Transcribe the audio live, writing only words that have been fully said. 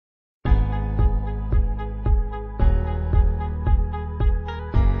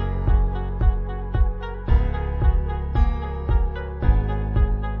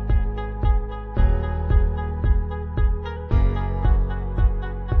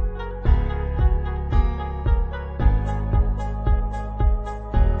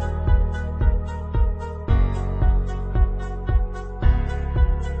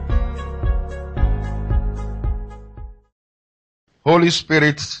Holy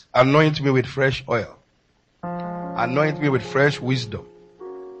Spirit, anoint me with fresh oil. Anoint me with fresh wisdom.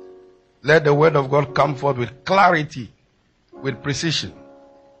 Let the word of God come forth with clarity, with precision,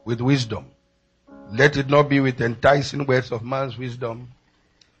 with wisdom. Let it not be with enticing words of man's wisdom,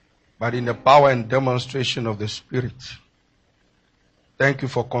 but in the power and demonstration of the Spirit. Thank you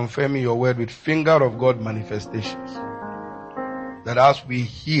for confirming your word with finger of God manifestations. That as we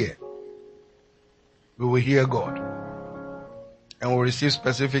hear, we will hear God. And we'll receive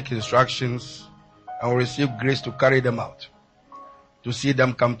specific instructions, and we'll receive grace to carry them out, to see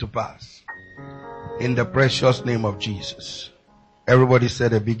them come to pass. In the precious name of Jesus. Everybody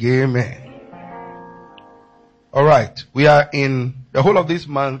said a big amen. Alright, we are in the whole of this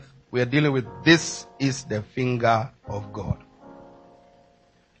month, we are dealing with this is the finger of God.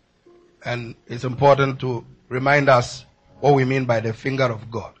 And it's important to remind us what we mean by the finger of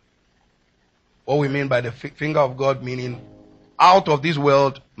God. What we mean by the finger of God, meaning out of this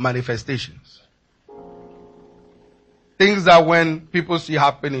world manifestations. Things that when people see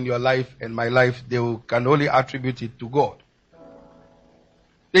happen in your life and my life, can only attribute it to God.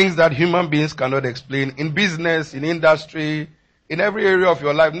 Things that human beings cannot explain in business, in industry, in every area of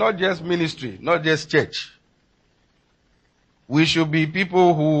your life, not just ministry, not just church. We should be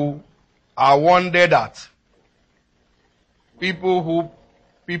people who are wondered at. People who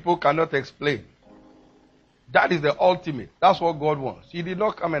people cannot explain. That is the ultimate. That's what God wants. He did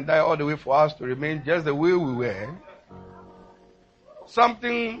not come and die all the way for us to remain just the way we were.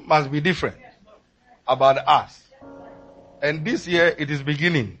 Something must be different about us. And this year it is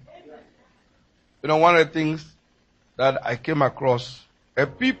beginning. You know, one of the things that I came across, a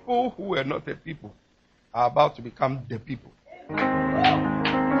people who were not a people are about to become the people.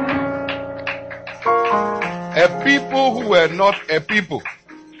 A people who were not a people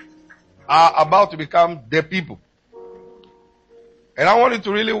are about to become the people. And I want you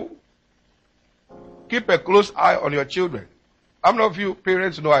to really keep a close eye on your children. How many of you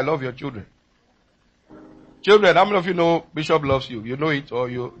parents know I love your children? Children, how many of you know Bishop loves you? You know it, or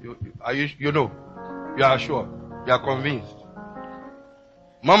you know? You are sure? You are convinced?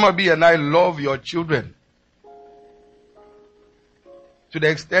 Mama B and I love your children. To the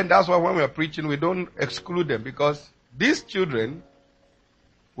extent, that's why when we are preaching, we don't exclude them, because these children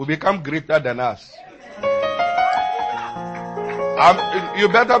will become greater than us. You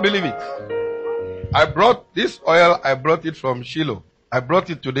better believe it. I brought this oil, I brought it from Shiloh. I brought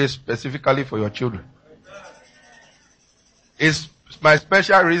it today specifically for your children. It's my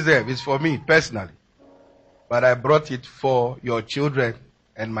special reserve. It's for me personally. But I brought it for your children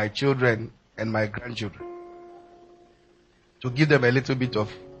and my grandchildren. To give them a little bit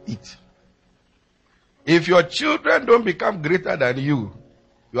of it. If your children don't become greater than you,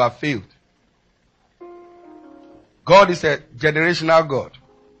 you have failed. God is a generational God.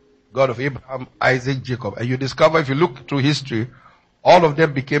 God of Abraham, Isaac, Jacob. And you discover, if you look through history, all of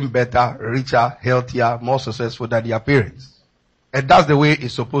them became better, richer, healthier, more successful than their parents. And that's the way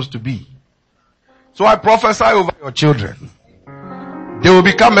it's supposed to be. So I prophesy over your children. They will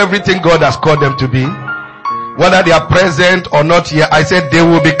become everything God has called them to be. Whether they are present or not here, I said they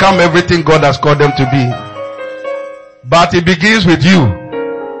will become everything God has called them to be. But it begins with you.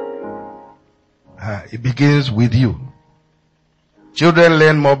 It begins with you. Children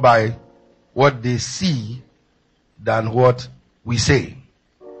learn more by what they see than what we say.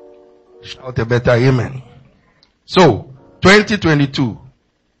 Shout a better amen. So, 2022.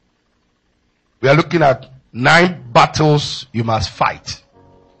 We are looking at 9 battles you must fight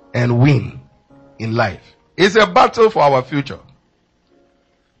and win in life. It's a battle for our future.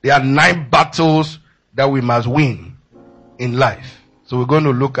 There are 9 battles that we must win in life. So we're going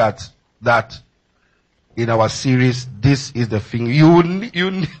to look at that in our series. This is the finger. You need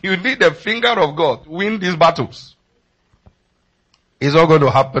the finger of God to win these battles. It's not going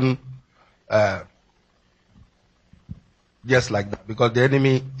to happen just like that, because the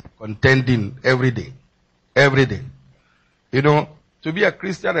enemy contending every day. Every day. You know, to be a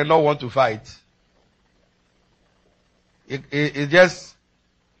Christian and not want to fight, it just,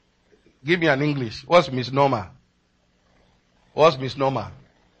 give me an English. What's misnomer? What's misnomer?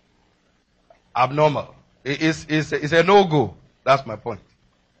 Abnormal. It's a no-go. That's my point.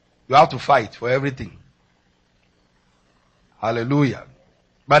 You have to fight for everything. Hallelujah.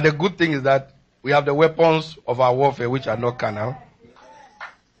 But the good thing is that we have the weapons of our warfare which are not carnal.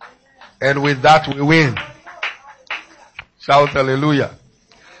 And with that we win. Shout hallelujah.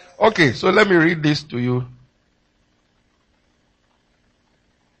 Okay, so let me read this to you.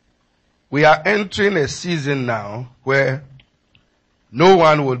 We are entering a season now where no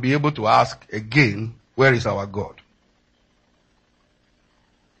one will be able to ask again, where is our God?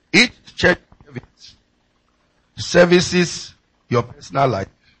 services your personal life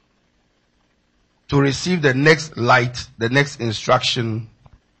to receive the next light, the next instruction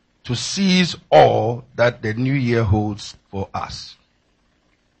to seize all that the new year holds for us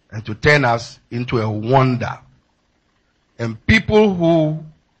and to turn us into a wonder and people who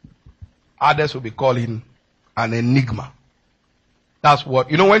others will be calling an enigma. That's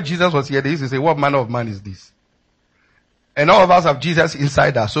what, when Jesus was here, they used to say, what manner of man is this? And all of us have Jesus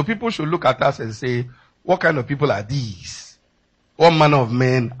inside us. So people should look at us and say, what kind of people are these? What manner of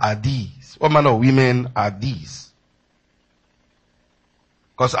men are these? What manner of women are these?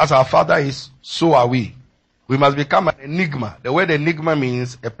 Because as our Father is, so are we. We must become an enigma. The word enigma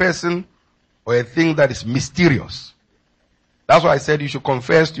means a person or a thing that is mysterious. That's why I said you should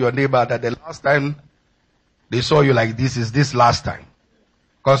confess to your neighbor that the last time they saw you like this is this last time.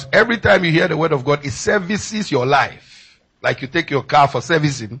 Because every time you hear the word of God, it services your life. Like you take your car for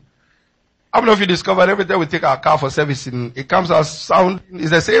servicing. How many of you discovered every time we take our car for servicing, it comes out sound,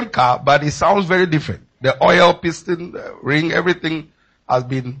 it's the same car, but it sounds very different. The oil, piston, the ring, everything has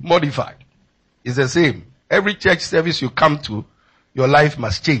been modified. It's the same. Every church service you come to, your life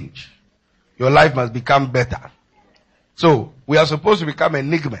must change. Your life must become better. So, we are supposed to become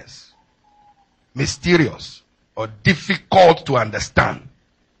enigmas, mysterious, or difficult to understand.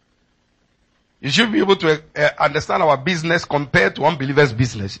 You should be able to understand our business compared to unbelievers'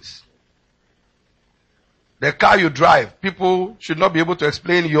 businesses. The car you drive, people should not be able to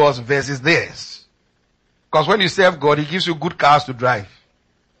explain yours versus theirs. Because when you serve God, He gives you good cars to drive.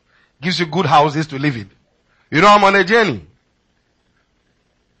 Gives you good houses to live in. I'm on a journey.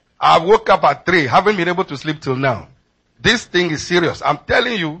 I woke up at 3, haven't been able to sleep till now. This thing is serious. I'm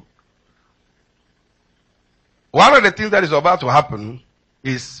telling you, one of the things that is about to happen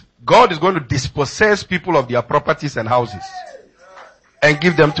is God is going to dispossess people of their properties and houses and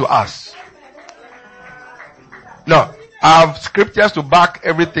give them to us. No, I have scriptures to back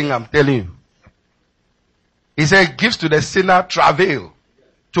everything I'm telling you. He said, gives to the sinner travail,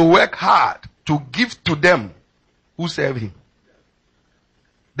 to work hard, to give to them who serve Him.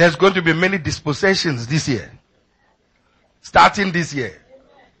 There's going to be many dispossessions this year. Starting this year.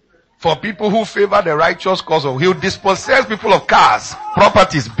 For people who favor the righteous cause of, He'll dispossess people of cars,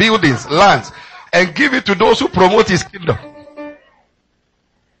 properties, buildings, lands, and give it to those who promote His kingdom.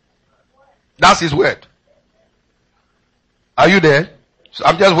 That's His word. Are you there? So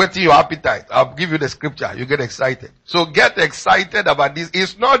I'm just whetting your appetite. I'll give you the scripture. You get excited. So get excited about this.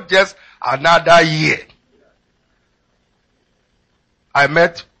 It's not just another year. I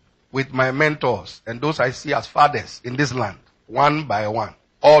met with my mentors and those I see as fathers in this land, one by one.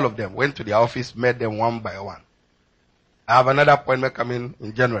 All of them went to their office, met them one by one. I have another appointment coming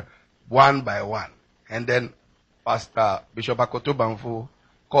in January, one by one. And then Pastor Bishop Akoto Banfu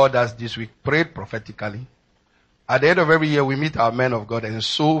called us this week, prayed prophetically. At the end of every year, we meet our men of God and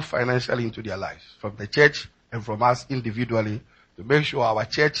sow financially into their lives, from the church and from us individually, to make sure our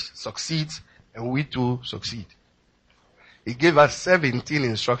church succeeds and we too succeed. He gave us 17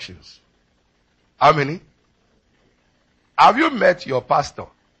 instructions. How many? Have you met your pastor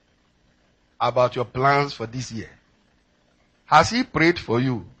about your plans for this year? Has he prayed for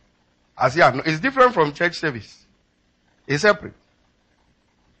you? It's different from church service. It's separate.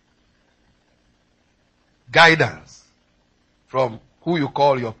 Guidance from who you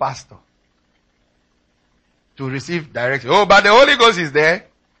call your pastor to receive direction. Oh, but the Holy Ghost is there.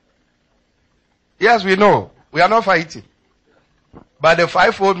 Yes, we know. We are not fighting. But the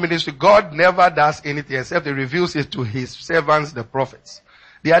fivefold ministry, God never does anything except He reveals it to His servants, the prophets.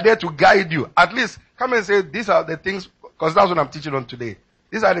 They are there to guide you. At least come and say, these are the things, because that's what I'm teaching on today.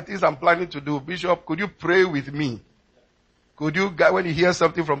 These are the things I'm planning to do. Bishop, could you pray with me? Could you, when you hear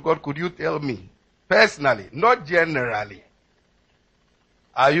something from God, could you tell me? Personally, not generally.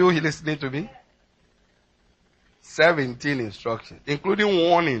 Are you listening to me? 17 instructions, including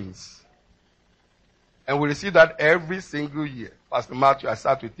warnings. And we receive that every single year. Pastor Matthew, I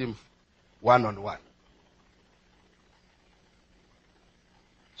sat with him one-on-one.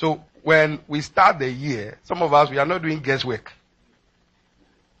 So when we start the year, some of us, we are not doing guesswork.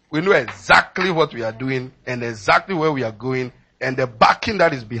 We know exactly what we are doing and exactly where we are going and the backing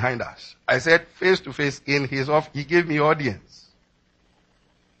that is behind us. I said face to face in his office, he gave me audience.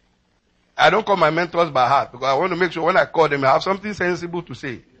 I don't call my mentors by heart because I want to make sure when I call them, I have something sensible to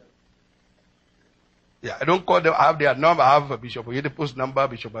say. Yeah, I don't call them, I have their number, I have Bishop Oyedepo's number,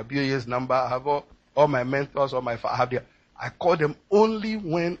 Bishop Abioye's number, I have all my mentors, I call them only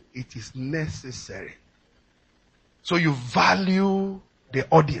when it is necessary. So you value the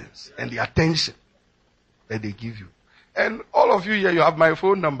audience and the attention that they give you. And all of you here, you have my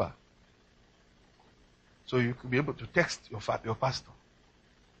phone number. So you could be able to text your pastor.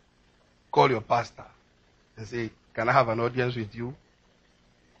 Call your pastor and say, can I have an audience with you?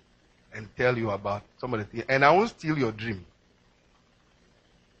 And tell you about some of the things. And I won't steal your dream.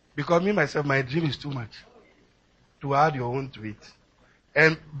 Because me, myself, my dream is too much. To add your own to it.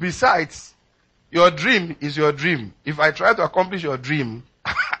 And besides, your dream is your dream. If I try to accomplish your dream,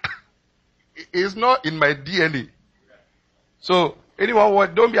 it's not in my DNA. So,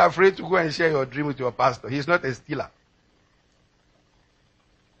 anyone, don't be afraid to go and share your dream with your pastor. He's not a stealer.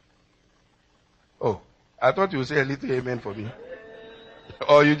 Oh, I thought you would say a little amen for me.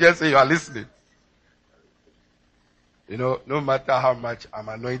 Or you just say you are listening. You know, no matter how much I'm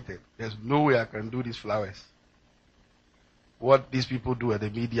anointed, there's no way I can do these flowers. What these people do at the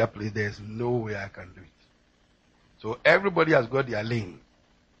media place, there's no way I can do it. So everybody has got their lane.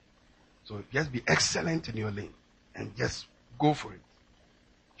 So just be excellent in your lane and just go for it.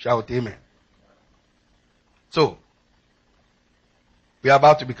 Shout amen. So, we are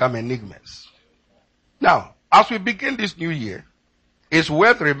about to become enigmas. Now, as we begin this new year, it's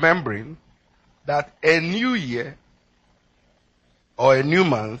worth remembering that a new year or a new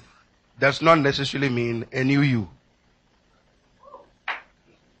month does not necessarily mean a new you.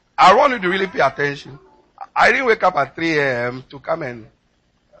 I want you to really pay attention. I didn't wake up at 3 a.m. to come and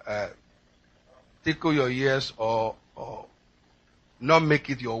tickle your ears or not make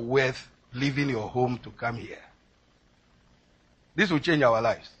it your worth leaving your home to come here. This will change our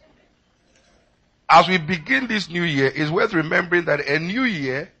lives. As we begin this new year, it's worth remembering that a new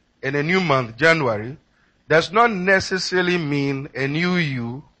year and a new month, January, does not necessarily mean a new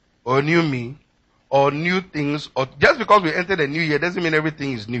you or new me or new things. Or just because we entered a new year doesn't mean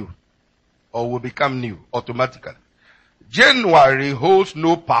everything is new or will become new automatically. January holds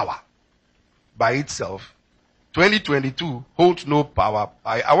no power by itself. 2022 holds no power.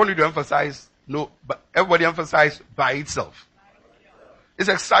 I want you to emphasize no, but everybody emphasize by itself. It's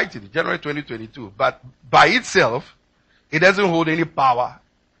exciting, January 2022, but by itself, it doesn't hold any power.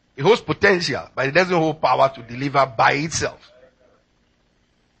 It holds potential, but it doesn't hold power to deliver by itself.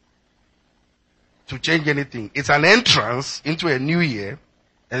 To change anything. It's an entrance into a new year,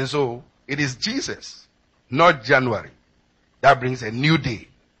 and so it is Jesus, not January, that brings a new day,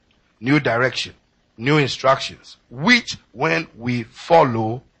 new direction, new instructions, which when we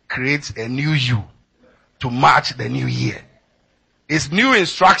follow, creates a new you to match the new year. It's new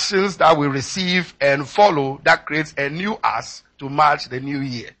instructions that we receive and follow that creates a new us to match the new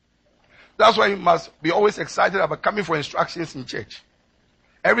year. That's why you must be always excited about coming for instructions in church.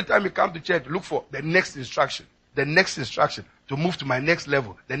 Every time you come to church, look for the next instruction to move to my next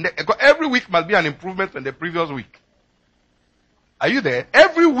level. Every week must be an improvement from the previous week. Are you there?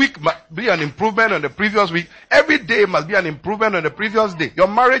 Every week must be an improvement on the previous week. Every day must be an improvement on the previous day. Your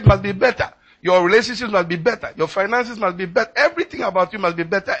marriage must be better. Your relationships must be better. Your finances must be better. Everything about you must be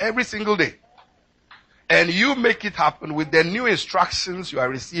better every single day. And you make it happen with the new instructions you are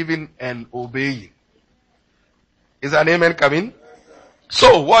receiving and obeying. Is an amen coming?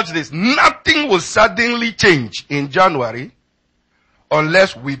 So watch this. Nothing will suddenly change in January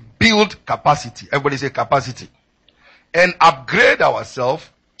unless we build capacity. Everybody say capacity. And upgrade ourselves,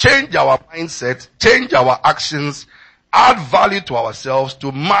 change our mindset, change our actions, add value to ourselves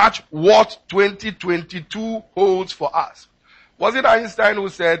to match what 2022 holds for us. Was it Einstein who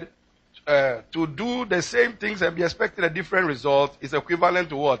said, to do the same things and be expecting a different result is equivalent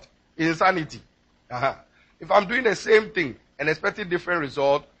to what? Insanity. If I'm doing the same thing and expecting different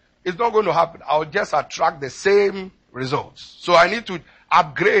result, it's not going to happen. I'll just attract the same results. So I need to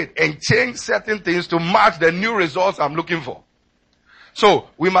upgrade and change certain things to match the new results I'm looking for. So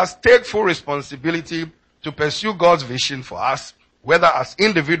we must take full responsibility to pursue God's vision for us, whether as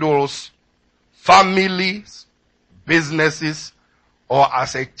individuals, families, businesses, or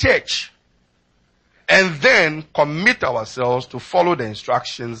as a church. And then commit ourselves to follow the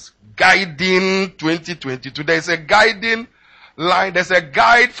instructions guiding 2022. There's a guiding line. There's a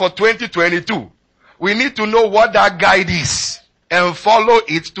guide for 2022. We need to know what that guide is and follow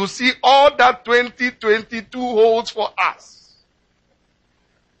it to see all that 2022 holds for us.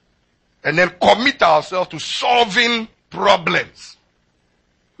 And then commit ourselves to solving problems.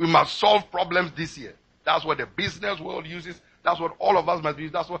 We must solve problems this year. That's what the business world uses. That's what all of us must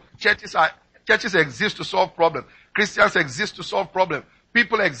use. That's what churches exist to solve problems. Christians exist to solve problems.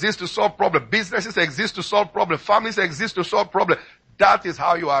 People exist to solve problems. Businesses exist to solve problems. Families exist to solve problems. That is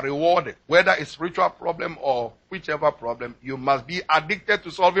how you are rewarded. Whether it's spiritual problem or whichever problem, you must be addicted to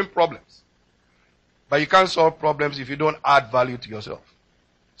solving problems. But you can't solve problems if you don't add value to yourself.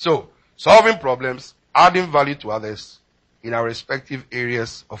 So, solving problems, adding value to others in our respective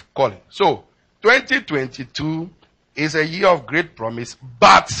areas of calling. So, 2022 is a year of great promise,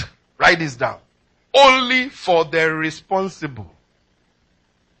 but, write this down, only for the responsible.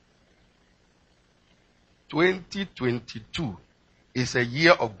 2022 is a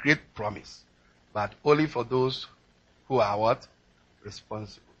year of great promise, but only for those who are what?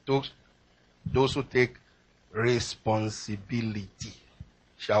 Responsible. Those who take responsibility.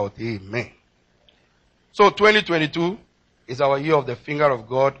 Shout amen. So 2022 is our year of the finger of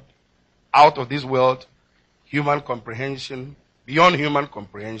God, out of this world, human comprehension, beyond human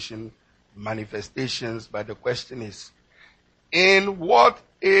comprehension, manifestations. But the question is, in what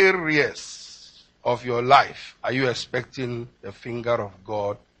areas of your life are you expecting the finger of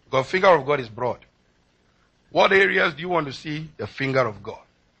God? Because finger of God is broad. What areas do you want to see the finger of God?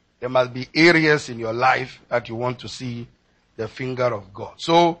 There must be areas in your life that you want to see the finger of God.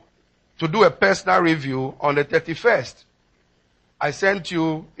 So, to do a personal review, on the 31st, I sent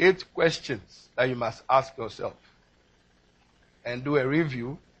you 8 questions that you must ask yourself and do a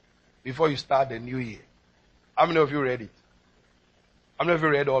review before you start the new year. How many of you read it? How many of you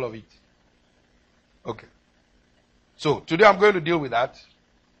read all of it? Okay. So, today I'm going to deal with that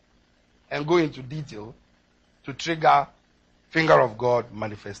and go into detail to trigger finger of God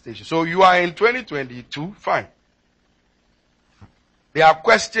manifestation. So, you are in 2022, fine. There are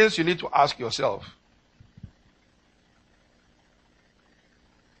questions you need to ask yourself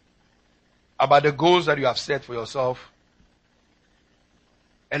about the goals that you have set for yourself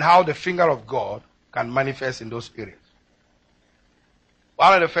and how the finger of God can manifest in those areas.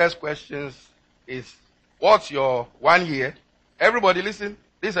 One of the first questions is, what's your 1 year? Everybody listen.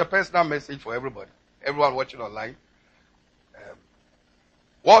 This is a personal message for everybody. Everyone watching online.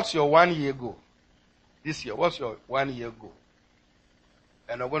 What's your 1 year goal? This year, what's your 1 year goal?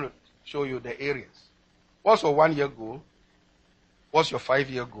 And I'm going to show you the areas. What's your 1 year goal? What's your 5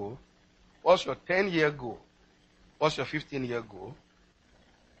 year goal? What's your 10-year goal? What's your 15-year goal?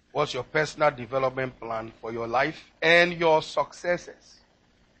 What's your personal development plan for your life and your successors?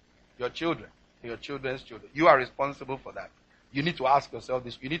 Your children, your children's children. You are responsible for that. You need to ask yourself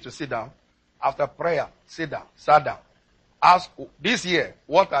this. You need to sit down. After prayer, sit down. Ask this year,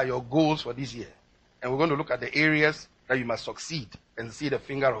 what are your goals for this year? And we're going to look at the areas that you must succeed and see the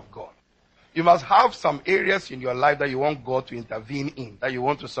finger of God. You must have some areas in your life that you want God to intervene in, that you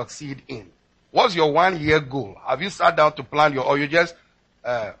want to succeed in. What's your 1 year goal? Have you sat down to plan or you just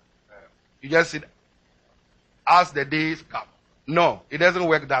sit as the days come? No, it doesn't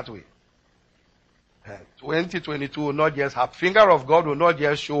work that way. 2022 will not just have, finger of God will not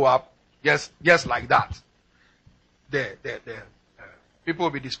just show up just like that. People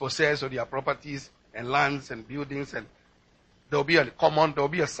will be dispossessed of their properties and lands and buildings, and there'll be I'm going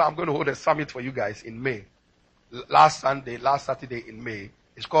to hold a summit for you guys in May. Last Saturday in May.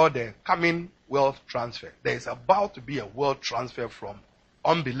 It's called the Coming Wealth Transfer. There is about to be a wealth transfer from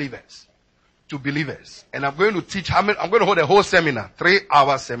unbelievers to believers. And I'm going to teach, I'm going to hold a whole seminar,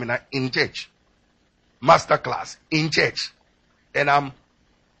 3-hour seminar in church. Masterclass in church. And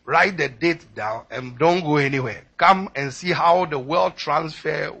write the date down and don't go anywhere. Come and see how the wealth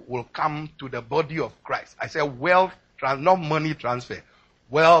transfer will come to the body of Christ. I said wealth transfer, not money transfer.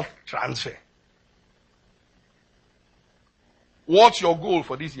 Wealth transfer. What's your goal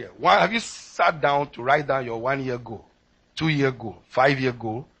for this year? Have you sat down to write down your 1 year goal, 2 year goal, 5 year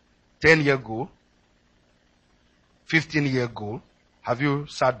goal, 10 year goal, 15-year goal? Have you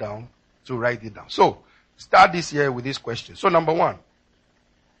sat down to write it down? So, start this year with this question. So, number 1,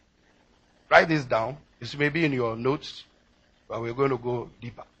 write this down. This may be in your notes, but we're going to go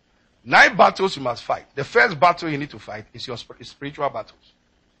deeper. 9 battles you must fight. The first battle you need to fight is your spiritual battles.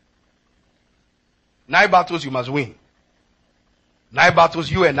 9 battles you must win. 9 battles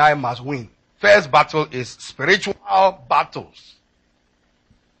you and I must win. First battle is spiritual battles.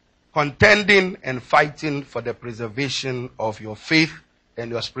 Contending and fighting for the preservation of your faith and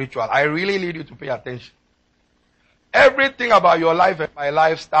your spiritual. I really need you to pay attention. Everything about your life and my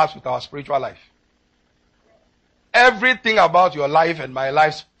life starts with our spiritual life. Everything about your life and my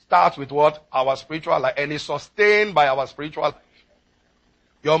life starts with what? Our spiritual life. And is sustained by our spiritual life.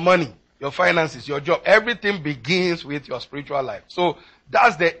 Your money, your finances, your job, everything begins with your spiritual life. So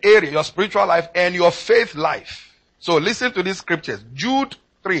that's the area, your spiritual life and your faith life. So listen to these scriptures. Jude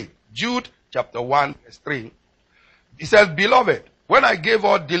chapter 1 verse 3. It says, Beloved, when I gave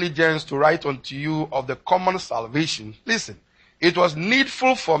all diligence to write unto you of the common salvation, listen, it was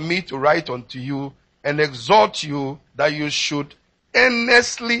needful for me to write unto you and exhort you that you should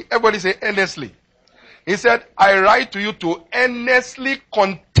earnestly, everybody say earnestly. He said, I write to you to earnestly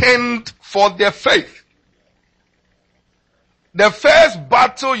contend for the faith. The first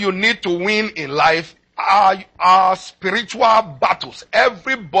battle you need to win in life are spiritual battles.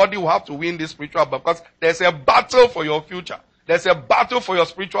 Everybody will have to win this spiritual battle because there's a battle for your future. There's a battle for your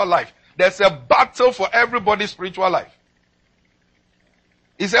spiritual life. There's a battle for everybody's spiritual life.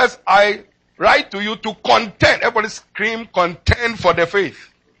 He says, I write to you to contend. Everybody scream, contend for the faith.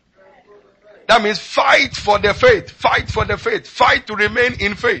 That means fight for the faith. Fight for the faith. Fight to remain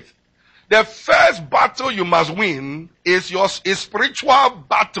in faith. The first battle you must win is spiritual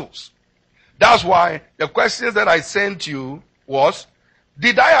battles. That's why the questions that I sent you was,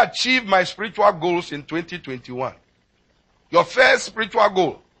 did I achieve my spiritual goals in 2021? Your first spiritual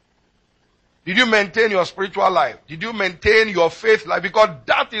goal. Did you maintain your spiritual life? Did you maintain your faith life? Because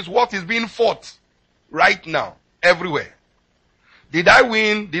that is what is being fought right now, everywhere. Did I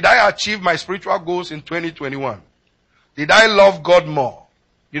win? Did I achieve my spiritual goals in 2021? Did I love God more?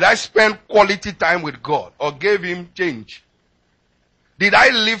 Did I spend quality time with God or gave him change? Did I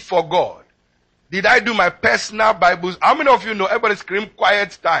live for God? Did I do my personal Bibles? How many of you know, everybody scream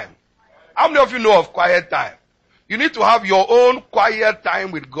quiet time? How many of you know of quiet time? You need to have your own quiet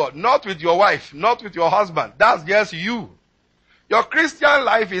time with God, not with your wife, not with your husband. That's just you. Your Christian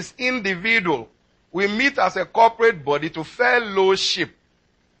life is individual. We meet as a corporate body to fellowship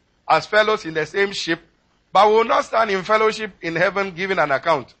as fellows in the same ship, but we will not stand in fellowship in heaven giving an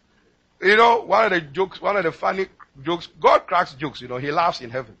account. You know, one of the funny jokes, God cracks jokes, he laughs in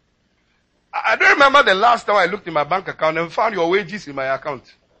heaven. I don't remember the last time I looked in my bank account and found your wages in my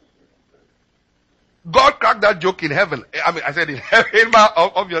account. God cracked that joke in heaven. I mean, I said in my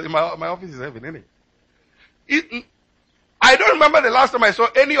office is heaven, isn't it? I don't remember the last time I saw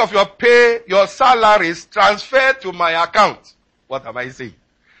any of your salaries transferred to my account. What am I saying?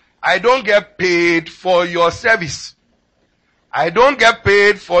 I don't get paid for your service. I don't get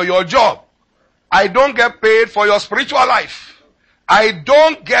paid for your job. I don't get paid for your spiritual life. I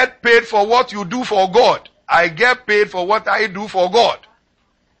don't get paid for what you do for God. I get paid for what I do for God.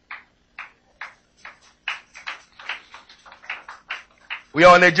 We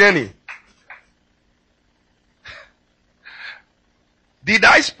are on a journey. Did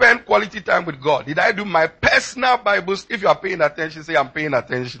I spend quality time with God? Did I do my personal Bibles? If you are paying attention, say I'm paying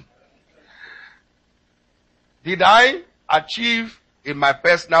attention. Did I achieve in my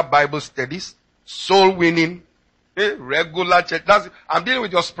personal Bible studies, soul winning, regular church? I'm dealing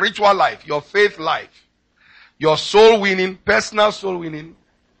with your spiritual life, your faith life, your soul winning, personal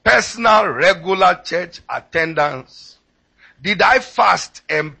regular church attendance. Did I fast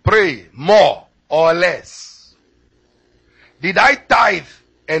and pray more or less? Did I tithe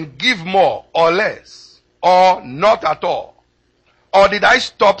and give more or less? Or not at all? Or did I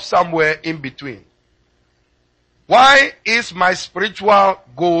stop somewhere in between? Why is my spiritual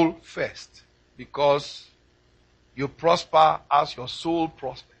goal first? Because you prosper as your soul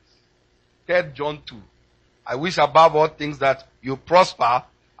prospers. 3 John 2. I wish above all things that you prosper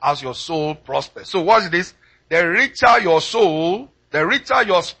as your soul prospers. So watch this. The richer your soul, the richer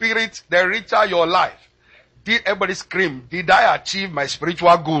your spirit, the richer your life. Did everybody scream, did I achieve my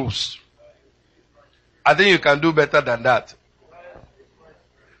spiritual goals? I think you can do better than that.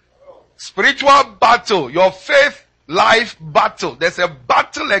 Spiritual battle, your faith life battle. There's a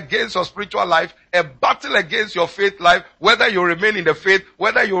battle against your spiritual life, a battle against your faith life, whether you remain in the faith,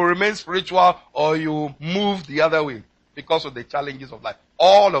 whether you remain spiritual, or you move the other way because of the challenges of life.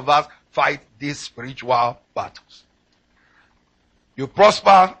 All of us fight these spiritual battles. You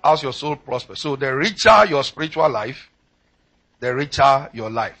prosper as your soul prospers. So the richer your spiritual life, the richer your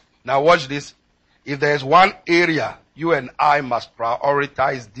life. Now watch this. If there is one area you and I must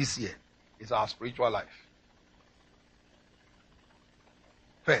prioritize this year, it's our spiritual life.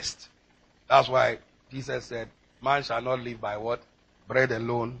 First. That's why Jesus said, man shall not live by what? Bread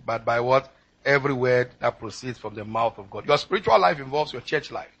alone, but by what? Every word that proceeds from the mouth of God. Your spiritual life involves your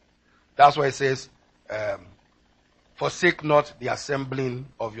church life. That's why it says, forsake not the assembling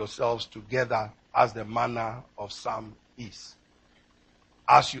of yourselves together as the manner of some is.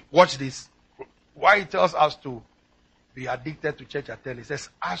 As you watch this, why it tells us to be addicted to church attendance. It says,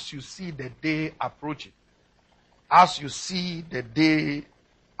 as you see the day approaching. As you see the day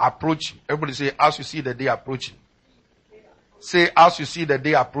approaching. Everybody say, as you see the day approaching. Say, as you see the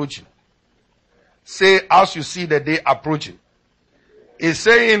day approaching. Say, as you see the day approaching. It's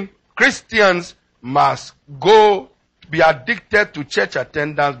saying Christians must go be addicted to church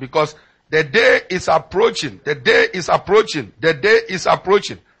attendance because the day is approaching. The day is approaching. The day is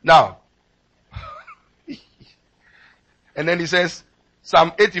approaching. Now, and then he says,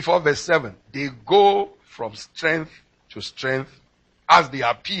 Psalm 84 verse 7, they go from strength to strength as they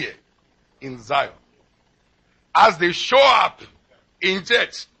appear in Zion. as they show up in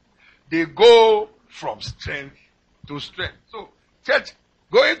church, they go from strength to strength. So,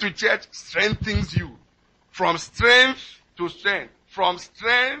 going to church strengthens you. From strength to strength. From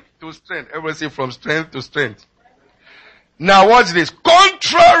strength to strength. Everybody say from strength to strength. Now watch this.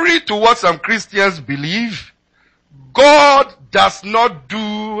 Contrary to what some Christians believe, God does not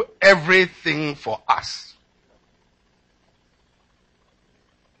do everything for us.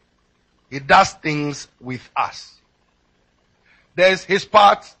 He does things with us. There's his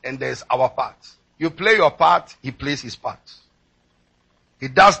part and there's our part. You play your part, he plays his part. He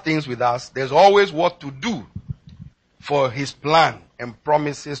does things with us. There's always what to do for his plan and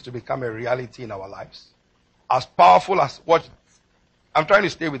promises to become a reality in our lives. As powerful as, watch, I'm trying to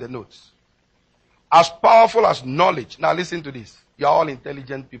stay with the notes. As powerful as knowledge. Now listen to this. You're all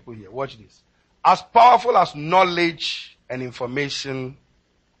intelligent people here. Watch this. As powerful as knowledge and information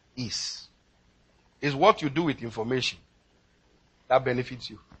is what you do with information that benefits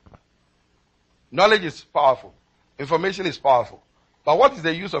you. Knowledge is powerful. Information is powerful. But what is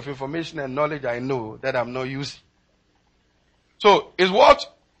the use of information and knowledge I know that I'm not using? So, is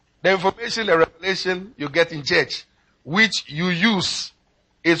what the information, the revelation you get in church, which you use,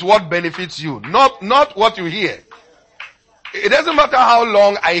 is what benefits you. Not what you hear. It doesn't matter how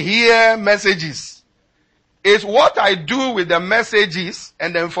long I hear messages. It's what I do with the messages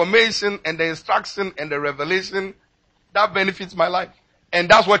and the information and the instruction and the revelation that benefits my life. And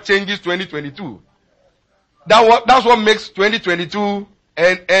that's what changes 2022. That's what makes 2022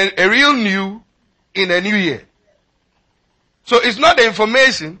 a real new in a new year. So it's not the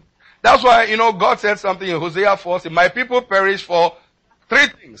information. That's why, God said something in Hosea 4, my people perish for three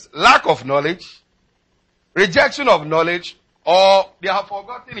things. Lack of knowledge, rejection of knowledge, or they have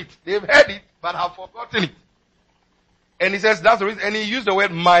forgotten it. They've heard it, but have forgotten it. And he says that's the reason. And he used the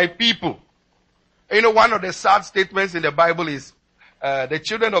word my people. And one of the sad statements in the Bible is, the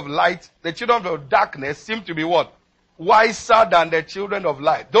children of light, the children of darkness seem to be what? Wiser than the children of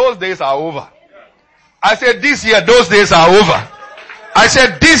light. Those days are over. I said this year, those days are over. I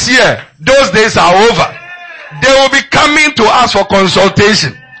said this year, those days are over. They will be coming to us for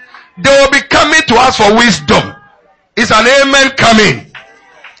consultation. They will be coming to us for wisdom. It's an amen coming.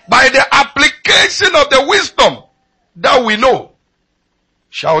 By the application of the wisdom that we know.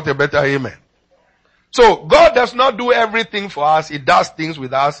 Shout a better amen. So, God does not do everything for us. He does things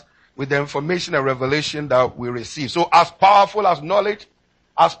with us with the information and revelation that we receive. So, as powerful as knowledge,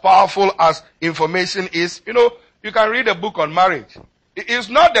 as powerful as information is, you can read a book on marriage. It is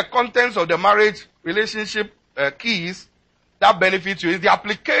not the contents of the marriage relationship keys that benefit you. It's the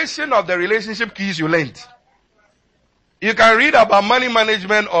application of the relationship keys you learned. You can read about money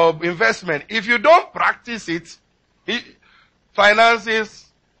management or investment. If you don't practice it, finances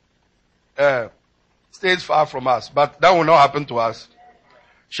stays far from us. But that will not happen to us.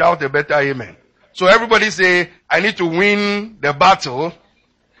 Shout a better amen. So everybody say, I need to win the battle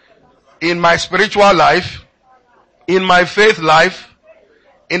in my spiritual life, in my faith life,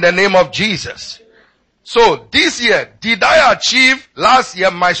 in the name of Jesus. So this year, did I achieve last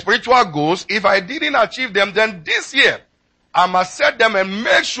year my spiritual goals? If I didn't achieve them, then this year, I must set them and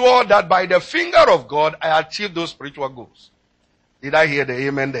make sure that by the finger of God, I achieve those spiritual goals. Did I hear the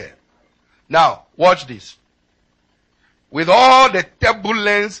amen there? Now, watch this. With all the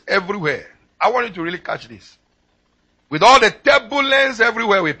turbulence everywhere, I want you to really catch this. With all the turbulence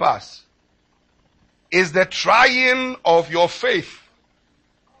everywhere we pass, is the trying of your faith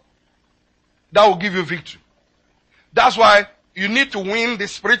that will give you victory. That's why you need to win the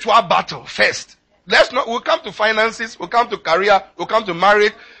spiritual battle first. We'll come to finances, we'll come to career, we'll come to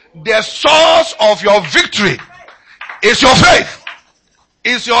marriage. The source of your victory is your faith.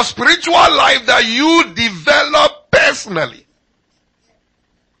 It's your spiritual life that you develop personally.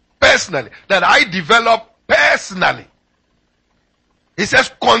 Personally. That I develop personally. He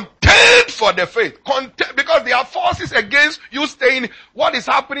says, contend for the faith. Contend, because there are forces against you staying. What is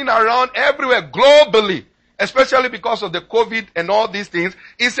happening around everywhere globally, especially because of the COVID and all these things,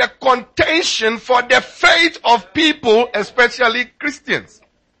 is a contention for the faith of people, especially Christians.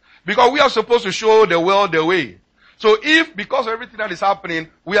 Because we are supposed to show the world the way. So if, because of everything that is happening,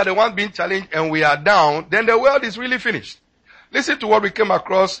 we are the ones being challenged and we are down, then the world is really finished. Listen to what we came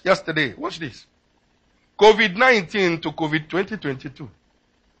across yesterday. Watch this. COVID-19 to COVID 2022.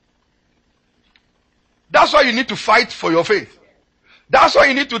 That's why you need to fight for your faith. That's why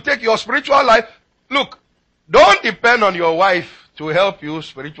you need to take your spiritual life. Look, don't depend on your wife to help you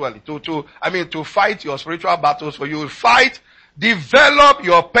spiritually. To fight your spiritual battles for you. Fight, develop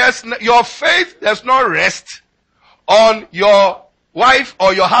your faith does not rest on your wife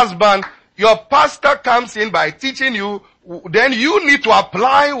or your husband. Your pastor comes in by teaching you, then you need to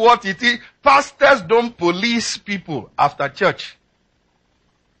apply what it is. Pastors don't police people after church.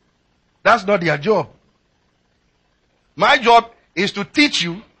 That's not their job. My job is to teach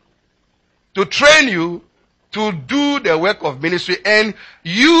you, to train you, to do the work of ministry and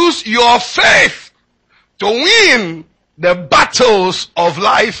use your faith to win the battles of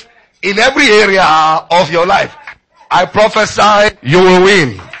life in every area of your life. I prophesy you will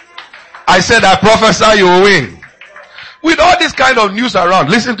win. I said I prophesy you will win. With all this kind of news around,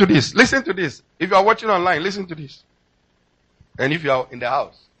 listen to this. Listen to this. If you are watching online, listen to this. And if you are in the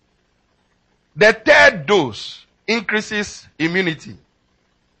house. The third dose increases immunity.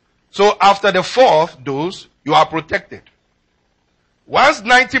 So after the fourth dose, you are protected. Once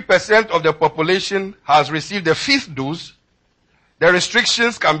 90% of the population has received the fifth dose, the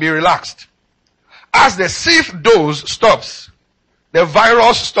restrictions can be relaxed. As the sixth dose stops, the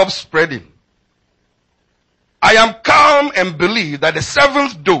virus stops spreading. I am calm and believe that the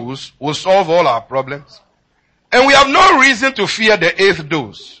seventh dose will solve all our problems. And we have no reason to fear the eighth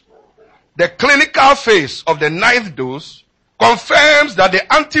dose. The clinical phase of the ninth dose confirms that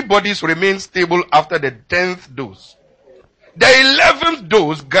the antibodies remain stable after the 10th dose. The 11th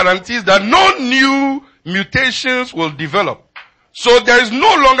dose guarantees that no new mutations will develop. So there is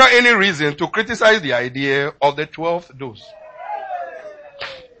no longer any reason to criticize the idea of the 12th dose.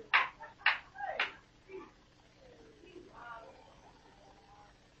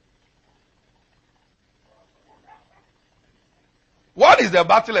 What is the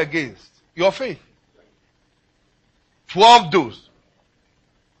battle against? Your faith. 12 dose.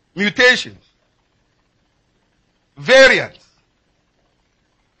 Mutations. Variants.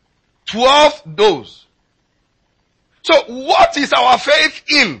 12 dose. So what is our faith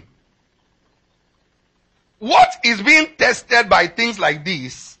in? What is being tested by things like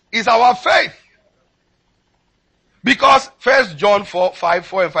this is our faith. Because 1 John 4 and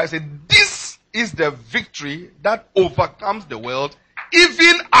 5 said, this is the victory that overcomes the world,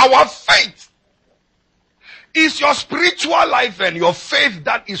 even our faith. It's your spiritual life and your faith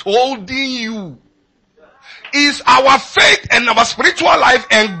that is holding you. It's our faith and our spiritual life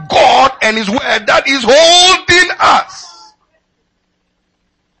and God and His Word that is holding us.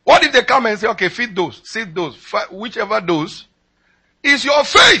 What if they come and say, okay, feed those, sit those, whichever dose, is your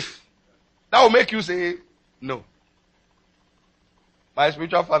faith that will make you say no. My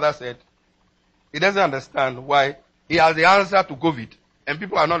spiritual father said, he doesn't understand why he has the answer to COVID and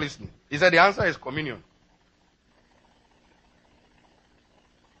people are not listening. He said the answer is communion.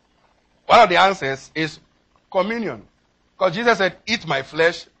 One of the answers is communion. Because Jesus said, eat my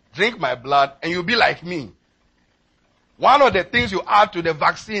flesh, drink my blood, and you'll be like me. One of the things you add to the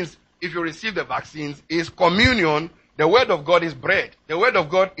vaccines, if you receive the vaccines, is communion. The word of God is bread. The word of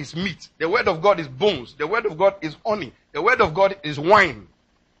God is meat. The word of God is bones. The word of God is honey. The word of God is wine.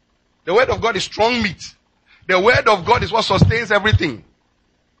 The word of God is strong meat. The word of God is what sustains everything.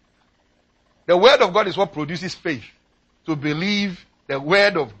 The word of God is what produces faith. To believe the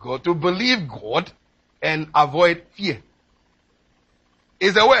word of God, to believe God and avoid fear.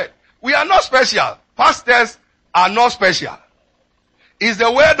 Is the word. We are not special. Pastors are not special. It's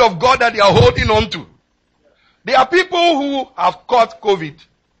the word of God that they are holding on to. There are people who have caught COVID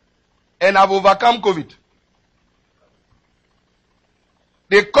and have overcome COVID.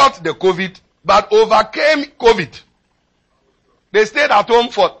 They caught the COVID but overcame COVID. They stayed at home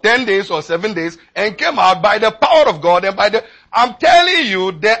for 10 days or 7 days and came out by the power of God and I'm telling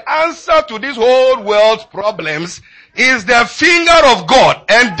you, the answer to this whole world's problems is the finger of God.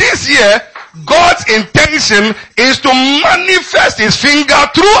 And this year, God's intention is to manifest His finger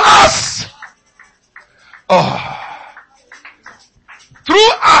through us.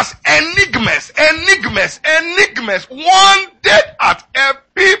 Through us, enigmas, wanted at a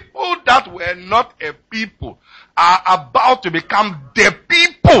people that were not a people are about to become the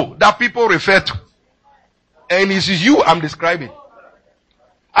people that people refer to. And it's you I'm describing.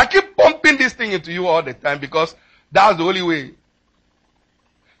 I keep pumping this thing into you all the time because that's the only way.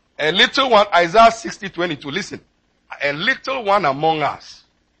 A little one, Isaiah 60:22. Listen. A little one among us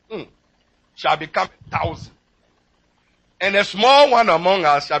shall become 1,000. And a small one among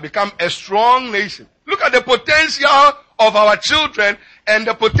us shall become a strong nation. Look at the potential of our children and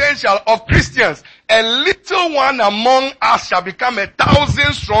the potential of Christians. A little one among us shall become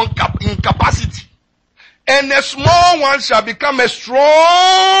 1,000 strong in capacity. And a small one shall become a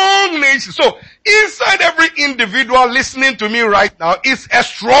strong nation. So, inside every individual listening to me right now is a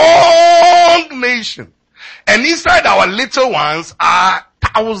strong nation. And inside our little ones are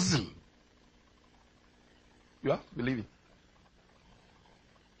 1,000. You have to believe it.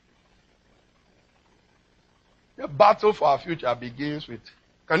 The battle for our future begins with.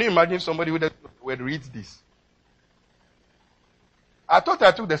 Can you imagine somebody would read this? I thought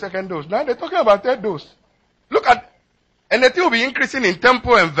I took the second dose. Now they're talking about third dose. Look at, and the thing will be increasing in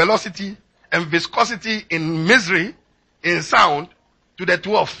tempo and velocity and viscosity in misery, in sound, to the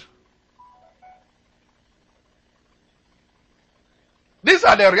 12th. These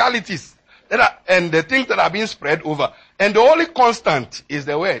are the realities and the things that are being spread over. And the only constant is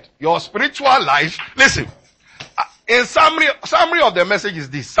the word. Your spiritual life. Listen, in summary of the message is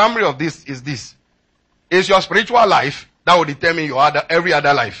this. Summary of this is this. It's your spiritual life that will determine your every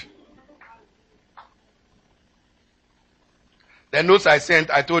other life. The notes I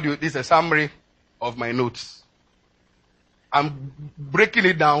sent, I told you, this is a summary of my notes. I'm breaking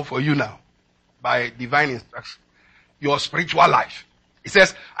it down for you now by divine instruction. Your spiritual life. It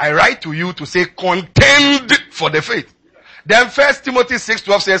says, I write to you to say, contend for the faith. Then 1 Timothy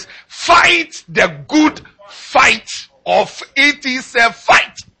 6:12 says, fight the good fight of it is a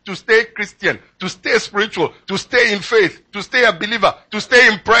fight to stay Christian, to stay spiritual, to stay in faith, to stay a believer, to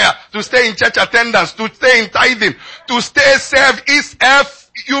stay in prayer, to stay in church attendance, to stay in tithing, to stay saved.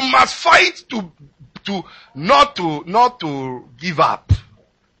 You must fight to not to give up.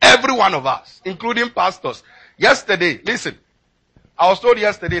 Every one of us, including pastors. Yesterday, listen, I was told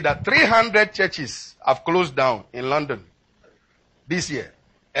yesterday that 300 churches have closed down in London this year.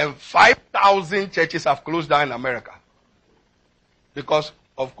 And 5,000 churches have closed down in America. Because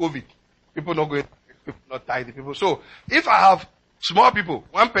of COVID. People not going, people not tithing, people. So, if I have small people,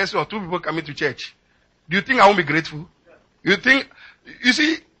 one person or two people coming to church, do you think I won't be grateful? You think, you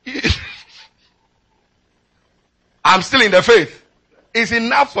see, I'm still in the faith. It's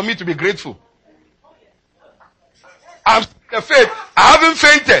enough for me to be grateful. I'm still in the faith. I haven't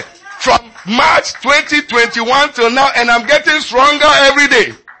fainted from March 2021 till now, and I'm getting stronger every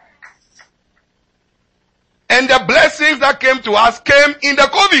day. And the blessings that came to us came in the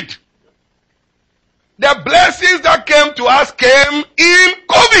COVID. The blessings that came to us came in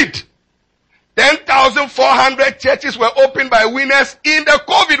COVID. 10,400 churches were opened by winners in the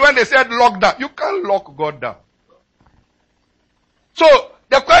COVID when they said lockdown. You can't lock God down. So,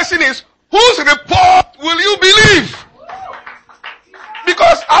 the question is, whose report will you believe?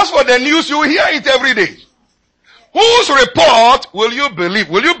 Because as for the news, you hear it every day. Whose report will you believe?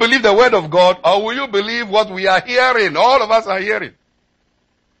 Will you believe the word of God, or will you believe what we are hearing? All of us are hearing.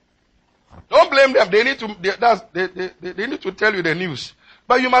 Don't blame them. They need to tell you the news.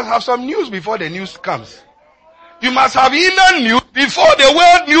 But you must have some news before the news comes. You must have inner news before the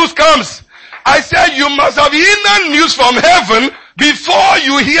world news comes. I said you must have inner news from heaven before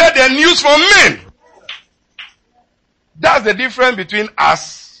you hear the news from men. That's the difference between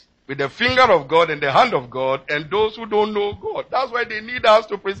us with the finger of God and the hand of God and those who don't know God. That's why they need us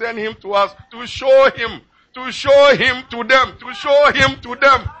to present Him to us, to show Him to them, to show Him to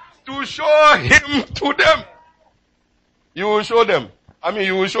them, to show Him to them. You will show them.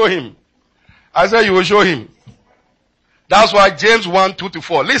 You will show Him. I said you will show Him. That's why James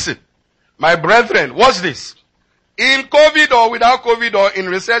 1:2-4. Listen, my brethren, watch this. In COVID or without COVID or in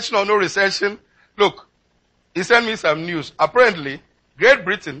recession or no recession, look, he sent me some news. Apparently, Great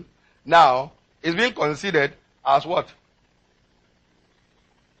Britain now is being considered as what?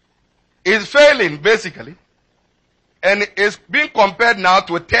 Is failing basically, and is being compared now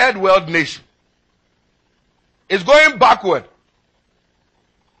to a third world nation. It's going backward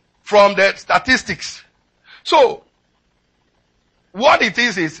from the statistics. So, what it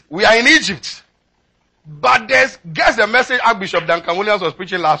is we are in Egypt. But guess the message Archbishop Duncan Williams was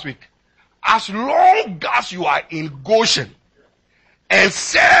preaching last week. As long as you are in Goshen and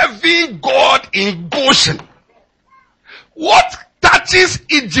serving God in Goshen, what touches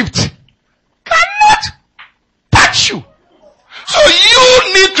Egypt cannot touch you. So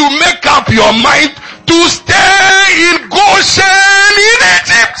you need to make up your mind to stay in Goshen in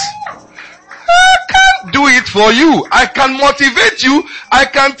Egypt. I can't do it for you. I can motivate you. I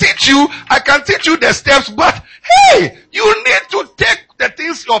can teach you the steps. But hey, you need to take the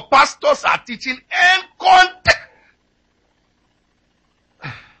things your pastors are teaching and contact.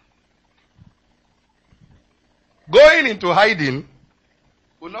 Going into hiding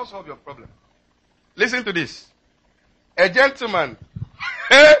will not solve your problem. Listen to this. A gentleman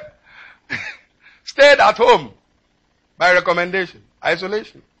stayed at home by recommendation.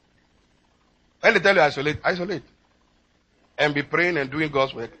 Isolation. When they tell you isolate. And be praying and doing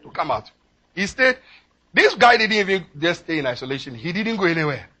God's work to come out. He stayed. This guy didn't even just stay in isolation. He didn't go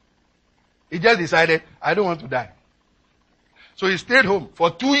anywhere. He just decided, I don't want to die. So he stayed home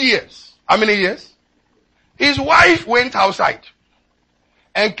for 2 years. How many years? His wife went outside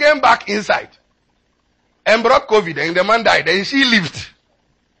and came back inside. and brought COVID, and the man died, and she lived.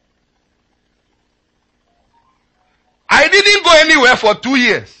 I didn't go anywhere for 2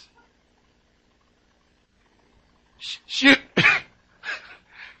 years. She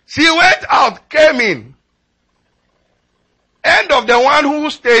went out, came in. End of the one who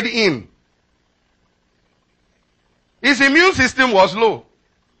stayed in. His immune system was low.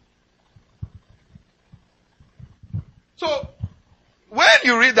 So, when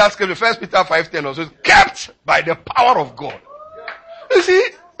you read that scripture, 1 Peter 5:10 also, it's kept by the power of God. You see,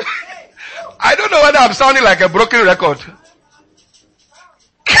 I don't know whether I'm sounding like a broken record.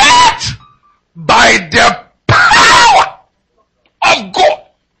 Kept by the power of God.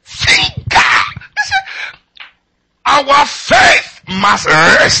 See, God. Our faith must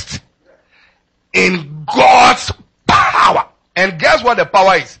rest in God's power. And guess what the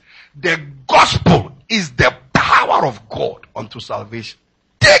power is? The gospel is the power of God unto salvation.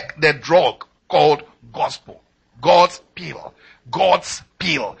 Take the drug called gospel. God's pill. God's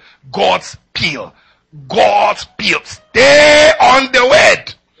pill. God's pill. God's pill. Stay on the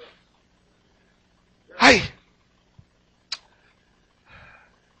word. Hi.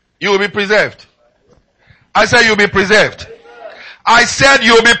 You will be preserved. I said you'll be preserved. I said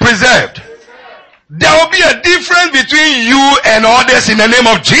you'll be preserved. There will be a difference between you and others in the name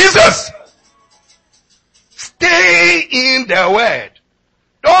of Jesus. Stay in the word.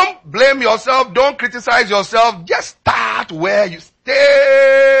 Don't blame yourself. Don't criticize yourself. Just start where you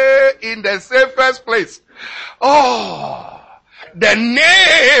stay in the safest place. Oh, the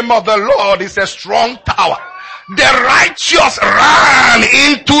name of the Lord is a strong tower. The righteous run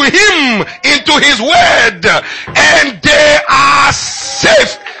into him, into his word, and they are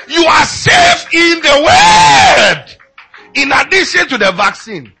safe. You are safe in the word. In addition to the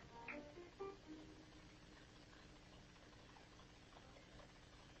vaccine.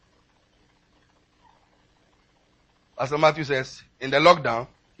 Pastor Matthew says, in the lockdown,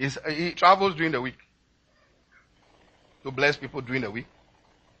 he travels during the week to bless people during the week,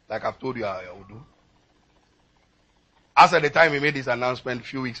 like I've told you I will do. As at the time he made this announcement a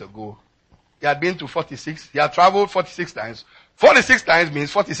few weeks ago, he had been to 46. He had traveled 46 times. 46 times means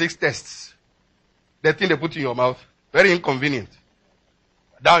 46 tests. The thing they put in your mouth, very inconvenient.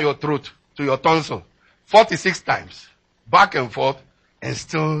 Down your throat to your tonsil. 46 times. Back and forth, and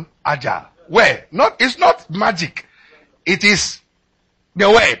still agile. Where? It's not magic. It is the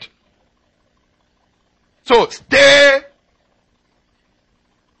word. So stay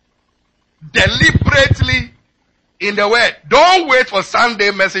deliberately in the word. Don't wait for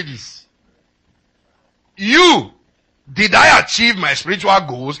Sunday messages. Did I achieve my spiritual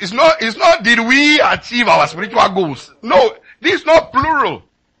goals? It's not did we achieve our spiritual goals. No, this is not plural.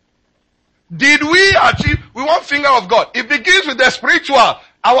 Did we achieve? We want finger of God. It begins with the spiritual.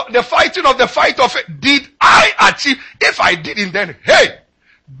 The fighting of the fight of it. Did I achieve? If I didn't, then hey,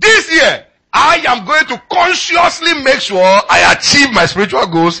 this year I am going to consciously make sure I achieve my spiritual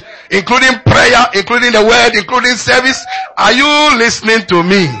goals, including prayer, including the word, including service. Are you listening to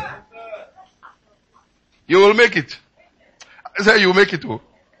me? You will make it. I say you will make it too.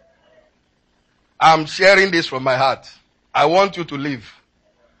 I'm sharing this from my heart. I want you to live.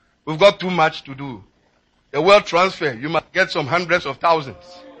 We've got too much to do. The wealth transfer, you must get some hundreds of thousands.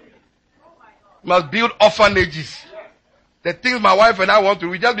 You must build orphanages. The things my wife and I want to,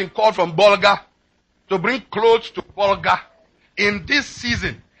 we just been called from Bolga to bring clothes to Bolga in this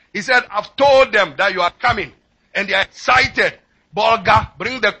season. He said, I've told them that you are coming and they are excited. Bolga,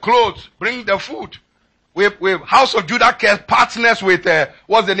 bring the clothes, bring the food. With House of Judah Care partners with,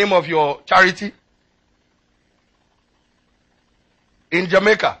 what's the name of your charity? In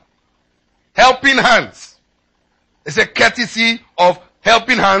Jamaica. Helping Hands. It's a courtesy of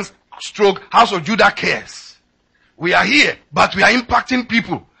Helping Hands stroke House of Judah Cares. We are here, but we are impacting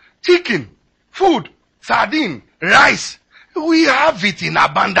people. Chicken, food, sardine, rice. We have it in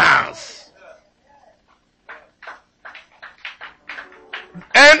abundance.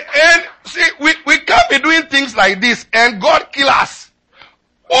 And see, we can't be doing things like this and God kill us.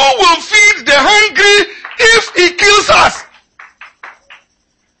 Who will feed the hungry if he kills us?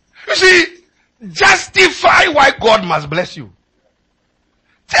 You see, justify why God must bless you.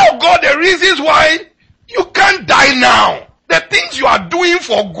 Tell God the reasons why you can't die now. The things you are doing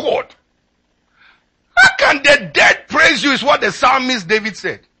for God. How can the dead praise you is what the psalmist David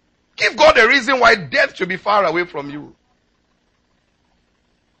said. Give God a reason why death should be far away from you.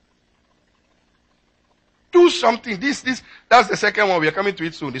 Do something. That's the second one. We are coming to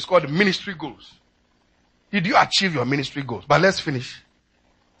it soon. It's called ministry goals. Did you achieve your ministry goals? But let's finish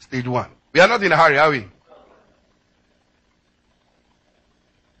stage 1. We are not in a hurry, are we?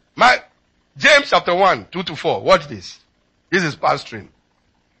 James chapter 1, 2-4. Watch this. This is pastoring.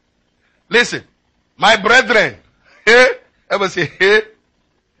 Listen. My brethren. Hey. Ever say, hey?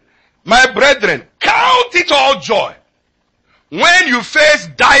 My brethren, count it all joy when you face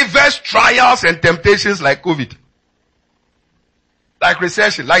diverse trials and temptations like COVID, like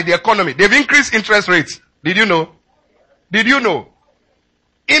recession, like the economy. They've increased interest rates. Did you know? Did you know?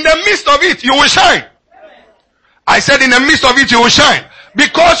 In the midst of it, you will shine. I said in the midst of it, you will shine.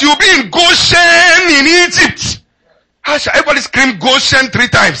 Because you'll be in Goshen in Egypt. Everybody scream Goshen 3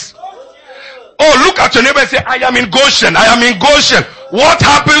 times. Oh, look at your neighbor and say, I am in Goshen. I am in Goshen. What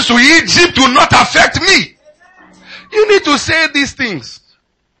happens to Egypt will not affect me. You need to say these things.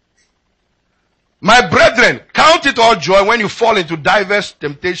 My brethren, count it all joy when you fall into diverse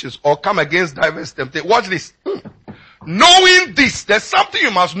temptations or come against diverse temptations. Watch this. Knowing this, there's something you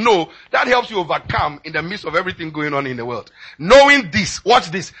must know that helps you overcome in the midst of everything going on in the world. Knowing this,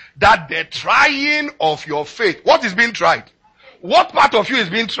 watch this, that the trying of your faith. What is being tried? What part of you is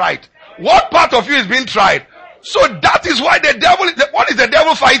being tried? What part of you is being tried? So that is why the devil, what is the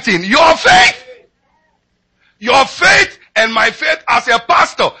devil fighting? Your faith. Your faith and my faith as a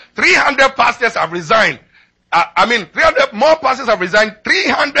pastor. 300 pastors have resigned. 300 more pastors have resigned.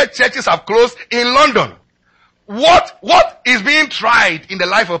 300 churches have closed in London. What is being tried in the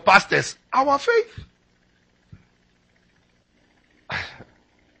life of pastors? Our faith.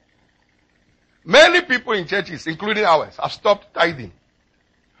 Many people in churches, including ours, have stopped tithing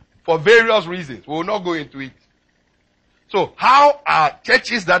for various reasons. We will not go into it. So how are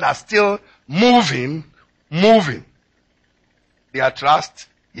churches that are still moving? Their trust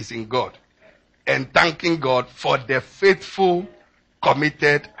is in God and thanking God for the faithful,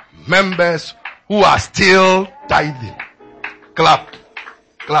 committed members who are still tithing. Clap.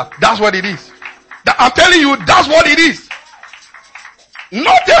 Clap. That's what it is. I'm telling you, that's what it is.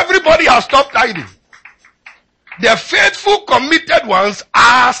 Not everybody has stopped tithing. The faithful, committed ones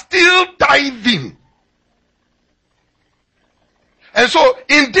are still tithing. And so,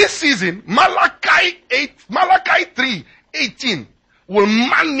 in this season, Malachi 3:18 will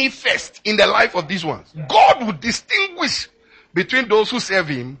manifest in the life of these ones. God will distinguish between those who serve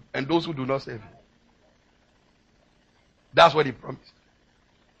Him and those who do not serve Him. That's what He promised.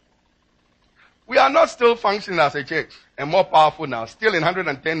 We are not still functioning as a church and more powerful now, still in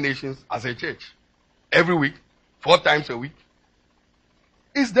 110 nations as a church. Every week, 4 times a week.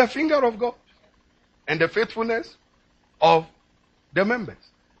 It's the finger of God and the faithfulness of the members.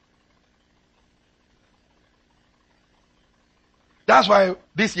 That's why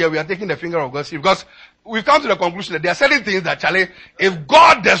this year we are taking the finger of God seriously, because we've come to the conclusion that there are certain things that, Charlie, if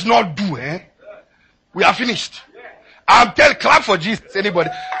God does not do, we are finished. Clap for Jesus, anybody.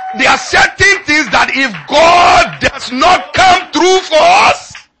 There are certain things that if God does not come through for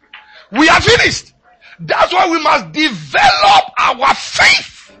us, we are finished. That's why we must develop our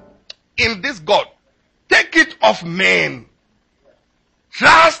faith in this God. Take it of men.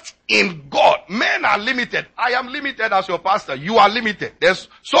 Trust in God. Men are limited. I am limited as your pastor. You are limited. There's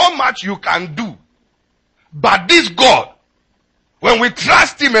so much you can do. But this God, when we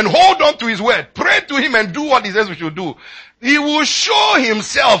trust Him and hold on to His word, pray to Him and do what He says we should do, He will show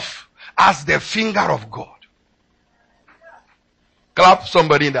Himself as the finger of God. Clap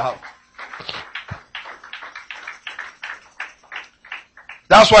somebody in the house.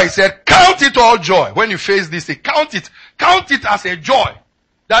 That's why He said, count it all joy when you face this thing. Count it as a joy.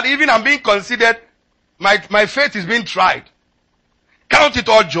 That even I'm being considered, my faith is being tried. Count it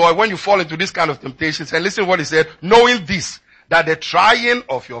all joy when you fall into this kind of temptations. And listen to what He said, knowing this, that the trying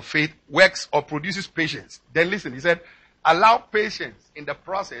of your faith works or produces patience. Then listen, He said, allow patience in the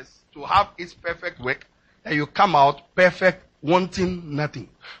process to have its perfect work, and you come out perfect, wanting nothing.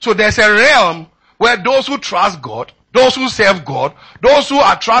 So there's a realm where those who trust God, those who serve God, those who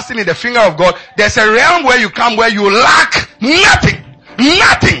are trusting in the finger of God, there's a realm where you come where you lack nothing.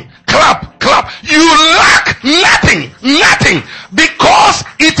 Nothing. Clap, clap. You lack nothing. Nothing. Because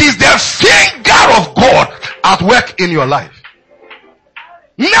it is the finger of God at work in your life.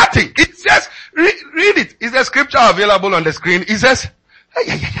 Nothing. It says, read it. Is the scripture available on the screen? It says,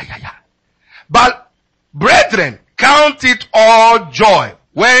 but brethren, count it all joy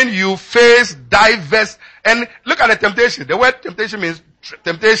when you face diverse, and look at the temptation. The word temptation means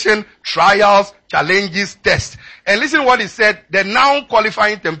temptation, trials, challenges, tests. And listen to what he said, the noun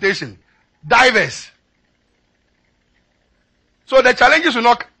qualifying temptation. Diverse. So the challenges will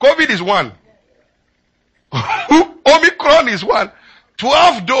not, COVID is one. Omicron is one.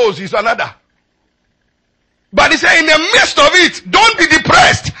 12 dose is another. But he said in the midst of it, don't be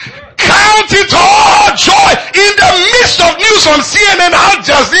depressed. Count Count it all joy in the midst of news from CNN, Al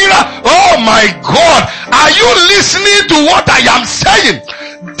Jazeera. Oh my God. Are you listening to what I am saying?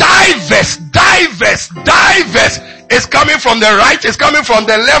 Divest. It's coming from the right. It's coming from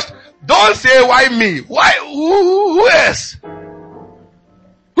the left. Don't say, why me? Why? Who else?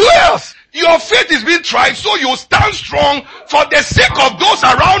 Who else? Your faith is being tried, so you stand strong for the sake of those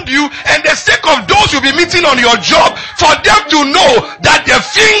around you and the sake of those you'll be meeting on your job, for them to know that the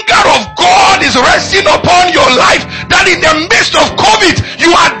finger of God is resting upon your life, that in the midst of COVID,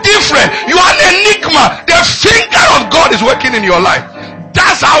 you are different. You are an enigma. The finger of God is working in your life.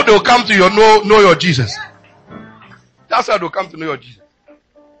 That's how they'll come to know your Jesus. That's how they'll come to know your Jesus.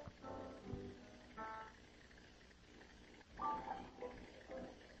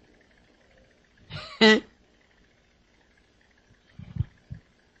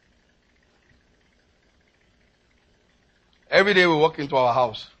 Every day we walk into our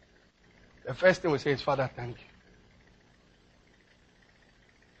house, the first thing we say is, Father, thank you.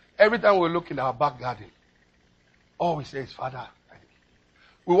 Every time we look in our back garden, all we say is, Father, thank you.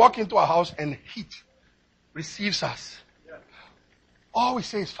 We walk into our house and heat receives us. All we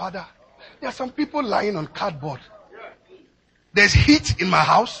say is, Father, there are some people lying on cardboard. There's heat in my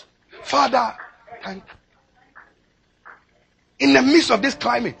house. Father, thank you. In the midst of this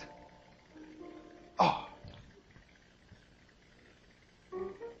climate. Oh.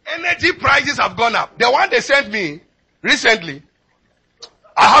 Energy prices have gone up. The one they sent me recently,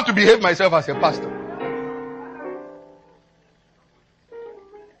 I have to behave myself as a pastor.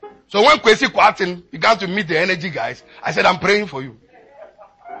 So when Kwesi Kwartin began to meet the energy guys, I said, I'm praying for you.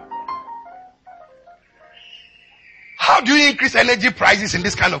 How do you increase energy prices in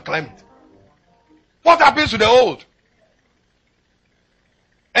this kind of climate? What happens to the old?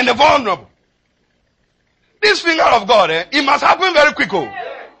 And the vulnerable? This finger of God, it must happen very quickly.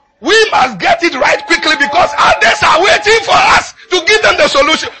 We must get it right quickly because others are waiting for us to give them the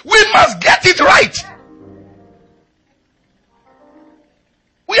solution. We must get it right.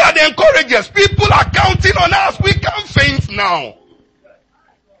 We are the encouragers. People are counting on us. We can't faint now.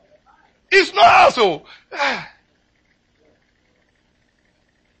 It's not us. So.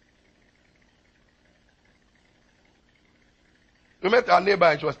 We met our neighbor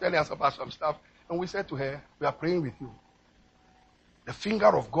and she was telling us about some stuff. And we said to her, we are praying with you. The finger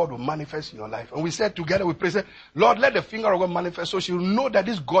of God will manifest in your life. And we said together, we prayed, Lord, let the finger of God manifest so she will know that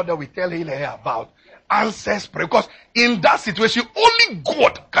this God that we tell her about answers prayer. Because in that situation, only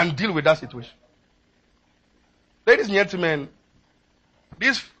God can deal with that situation. Ladies and gentlemen,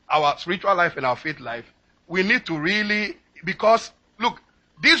 this, our spiritual life and our faith life, we need to really, because look,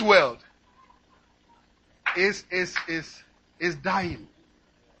 this world is dying.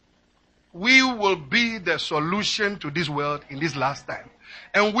 We will be the solution to this world in this last time.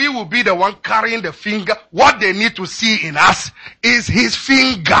 And we will be the one carrying the finger. What they need to see in us is his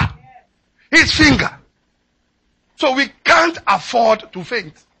finger. His finger. So we can't afford to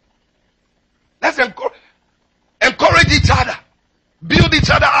faint. Let's encourage each other. Build each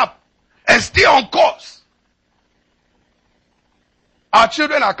other up. And stay on course. Our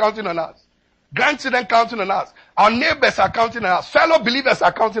children are counting on us. Grandchildren counting on us. Our neighbors are counting on us. Fellow believers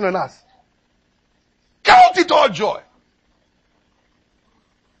are counting on us. Count it all joy.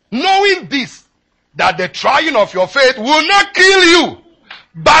 Knowing this, that the trying of your faith will not kill you,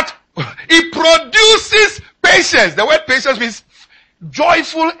 but it produces patience. The word patience means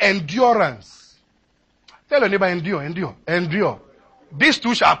joyful endurance. Tell your neighbor, endure. These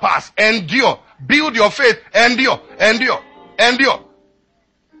two shall pass. Endure. Build your faith. Endure.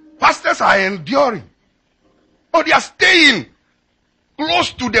 Pastors are enduring. Oh, they are staying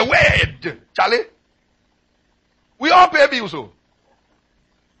close to the word. Charlie? We all pay bills. So.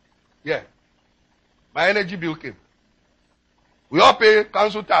 Yeah. My energy bill came. We all pay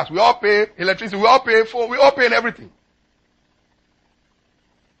council tax. We all pay electricity. We all pay phone. We all pay everything.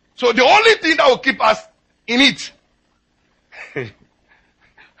 So the only thing that will keep us in it,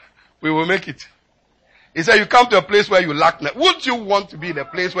 we will make it. He said, you come to a place where you lack nothing. Wouldn't you want to be in a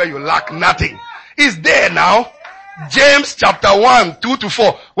place where you lack nothing? It's there now. James chapter 1,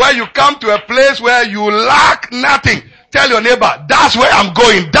 2-4. Where you come to a place where you lack nothing. Tell your neighbor, that's where I'm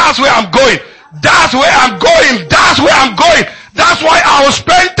going. That's where I'm going. That's where I'm going. That's where I'm going. That's why I will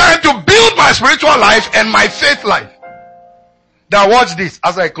spend time to build my spiritual life and my faith life. Now watch this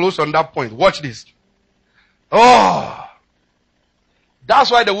as I close on that point. Watch this. Oh.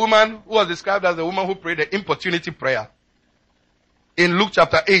 That's why the woman who was described as the woman who prayed the importunity prayer in Luke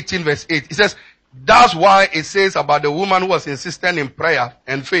chapter 18 verse 8. It says, that's why it says about the woman who was insistent in prayer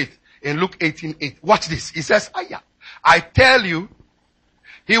and faith in Luke 18:8. Watch this. It says, I tell you,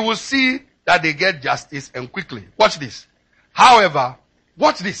 He will see that they get justice and quickly. Watch this. However,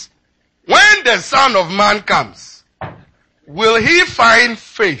 watch this. When the Son of Man comes, will he find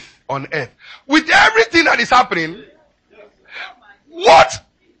faith on earth? With everything that is happening, what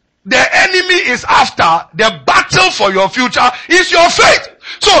the enemy is after, the battle for your future, is your faith.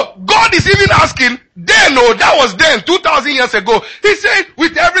 So God is even asking, then, no, that was then, 2,000 years ago. He said,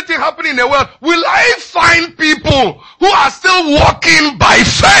 with everything happening in the world, will I find people who are still walking by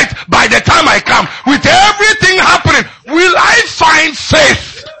faith by the time I come? With everything happening, will I find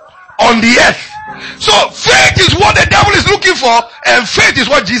faith on the earth? So faith is what the devil is looking for, and faith is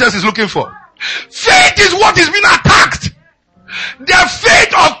what Jesus is looking for. Faith is what is being attacked. The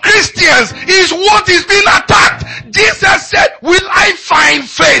faith of Christians is what is being attacked. Jesus said, will I find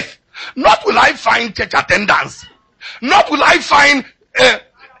faith? Not will I find church attendance. Not will I find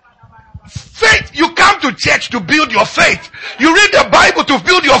faith. You come to church to build your faith. You read the Bible to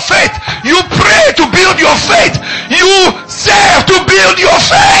build your faith. You pray to build your faith. You serve to build your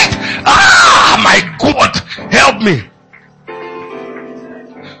faith. Ah, my God, help me.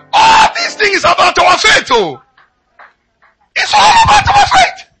 All these things is about our faith. Oh. It's all about our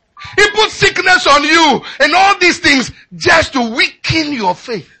faith. He puts sickness on you and all these things just to weaken your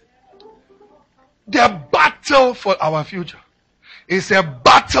faith. The battle for our future is a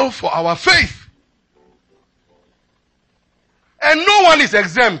battle for our faith. And no one is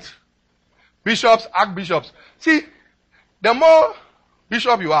exempt. Bishops, archbishops. See, the more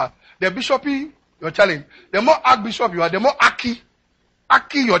bishop you are, the bishopy your challenge. The more archbishop you are, the more archy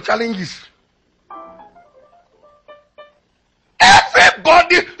your challenge is.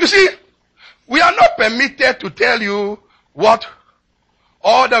 Everybody, you see, we are not permitted to tell you what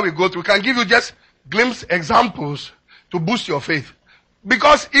all that we go through. We can give you just glimpse examples to boost your faith.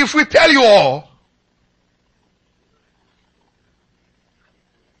 Because if we tell you all,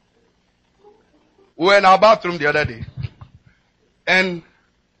 we were in our bathroom the other day, and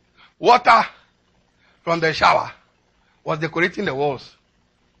water from the shower was decorating the walls.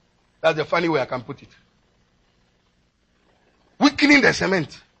 That's the funny way I can put it. Weakening the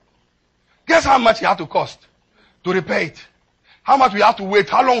cement. Guess how much it had to cost to repair it? How much we have to wait?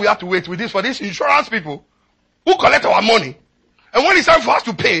 How long we have to wait with this for these insurance people who collect our money? And when it's time for us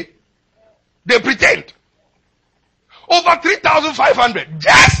to pay, they pretend. Over 3,500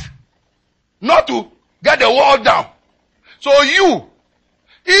 just not to get the wall down. So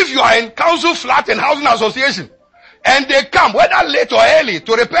if you are in council flat and housing association, and they come, whether late or early,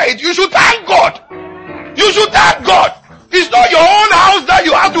 to repair it, you should thank God. You should thank God. It's not your own house that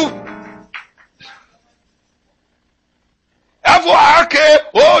you have to.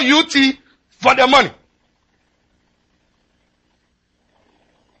 FORKOUT for the money.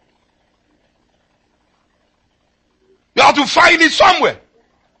 You have to find it somewhere.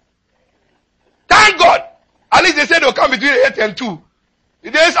 Thank God. At least they say they'll come between 8 and 2.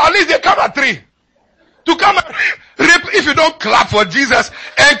 At least they come at 3. To come and if you don't clap for Jesus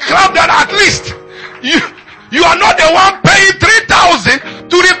and clap that at least you are not the one paying 3,000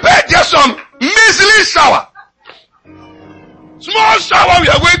 to repair just some measly shower. Small shower we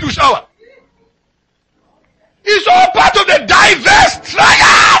are going to shower. It's all part of the diverse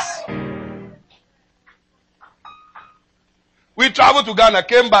trials. We traveled to Ghana,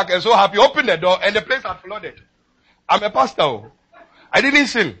 came back and so happy, opened the door and the place had flooded. I'm a pastor. I didn't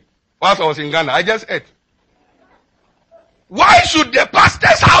sin whilst I was in Ghana. I just ate. Why should the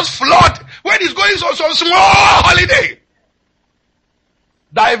pastor's house flood when he's going on some small holiday?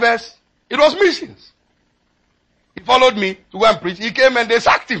 Diverse. It was missions. He followed me to go and preach. He came and they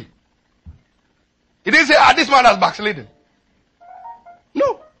sacked him. He didn't say, this man has backslidden.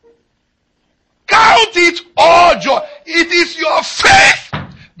 No. Count it all joy. It is your faith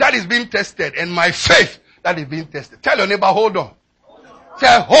that is being tested and my faith that is being tested. Tell your neighbor, hold on. Say,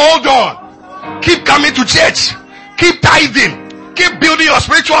 hold on. Keep coming to church. Keep tithing. Keep building your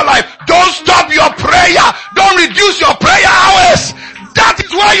spiritual life. Don't stop your prayer. Don't reduce your prayer hours. That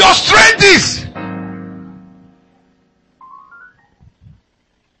is where your strength is.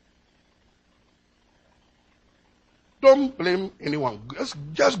 Don't blame anyone.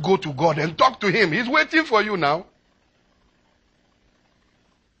 Just go to God and talk to Him. He's waiting for you now.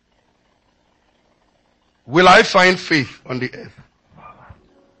 Will I find faith on the earth?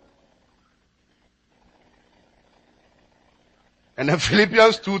 And then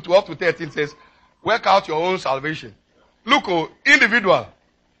Philippians 2:12-13 says, work out your own salvation. Look, individual,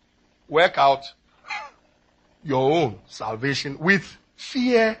 work out your own salvation with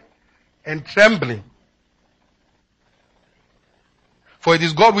fear and trembling. For it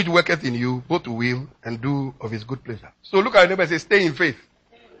is God which worketh in you, both to will and do of His good pleasure. So look at your neighbor and say, stay in faith.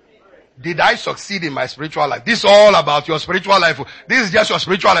 Did I succeed in my spiritual life? This is all about your spiritual life. This is just your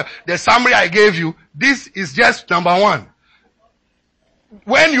spiritual life. The summary I gave you, this is just number one.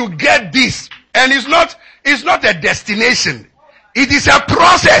 When you get this, and it's not a destination. It is a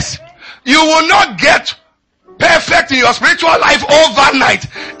process. You will not get perfect in your spiritual life overnight.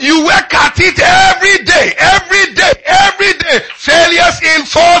 You work at it every day. Failures in,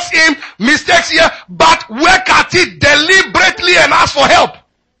 faults in, mistakes here, but work at it deliberately and ask for help.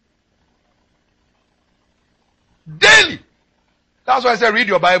 Daily. That's why I say read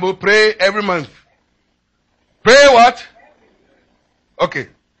your Bible, pray every month. Pray what? Okay,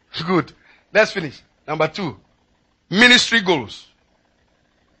 good. Let's finish. Number 2, ministry goals.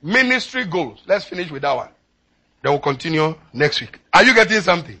 Ministry goals. Let's finish with that one. Then we'll continue next week. Are you getting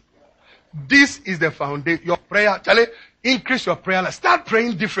something? This is the foundation. Your prayer, Charlie, increase your prayer life. Start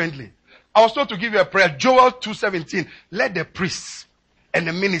praying differently. I was told to give you a prayer. Joel 2:17. Let the priests and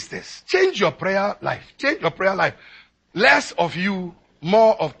the ministers change your prayer life. Change your prayer life. Less of you,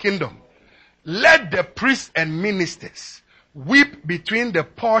 more of kingdom. Let the priests and ministers weep between the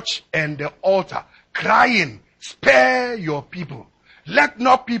porch and the altar, crying, spare your people. Let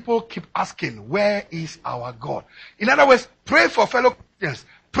not people keep asking, where is our God? In other words, pray for fellow Christians,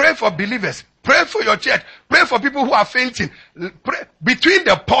 pray for believers, pray for your church, pray for people who are fainting. Pray between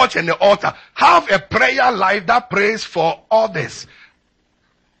the porch and the altar. Have a prayer life that prays for others.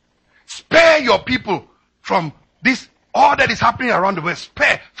 Spare your people from this, all that is happening around the world.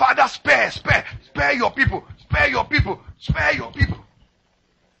 Spare, Father, spare your people, spare your people, spare your people.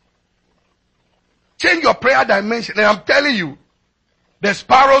 Change your prayer dimension. And I'm telling you, the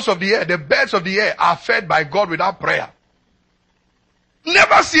sparrows of the air, the birds of the air are fed by God without prayer.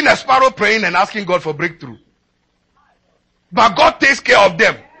 Never seen a sparrow praying and asking God for breakthrough. But God takes care of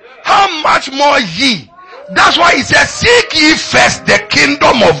them. How much more ye? That's why he says, seek ye first the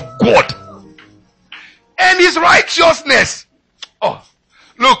kingdom of God and his righteousness. Oh,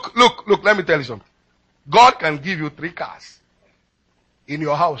 look, let me tell you something. God can give you 3 cars in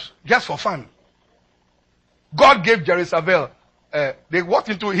your house just for fun. God gave Jezebel, they walked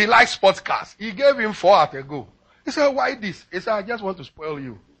into, he likes sports cars. He gave him 4 at a go. He said, why this? He said, I just want to spoil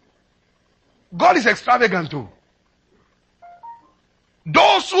you. God is extravagant too.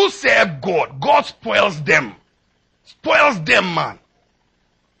 Those who serve God, God spoils them. Spoils them, man.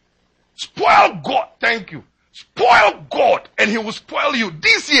 Spoil God. Thank you. Spoil God and he will spoil you.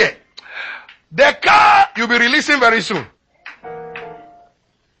 This year, the car you'll be releasing very soon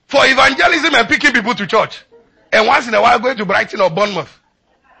for evangelism and picking people to church. And once in a while going to Brighton or Bournemouth.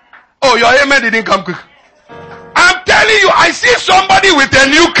 Oh, your amen didn't come quick. I'm telling you, I see somebody with a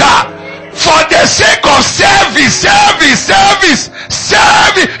new car for the sake of service.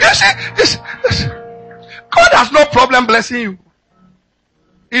 You see, God has no problem blessing you.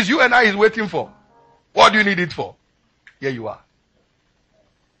 It's you and I he's waiting for. What do you need it for? Here you are.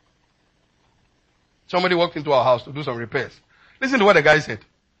 Somebody walked into our house to do some repairs. Listen to what the guy said.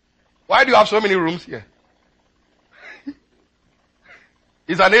 Why do you have so many rooms here?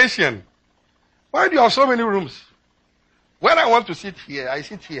 He's an Asian. Why do you have so many rooms? When I want to sit here, I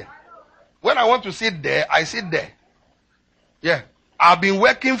sit here. When I want to sit there, I sit there. Yeah. I've been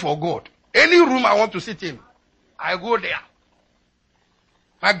working for God. Any room I want to sit in, I go there.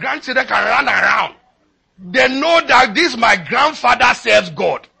 My grandchildren can run around. They know that this my grandfather serves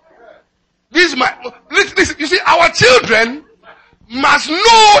God. This listen, you see, our children must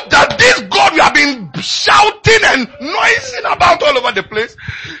know that this God we have been shouting and noising about all over the place.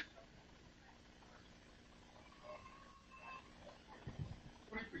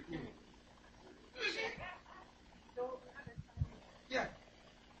 Yeah.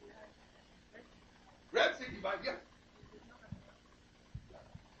 Red City, but yeah.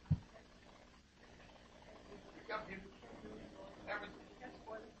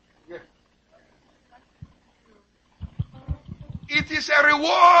 It is a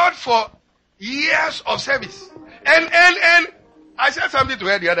reward for years of service. And I said something to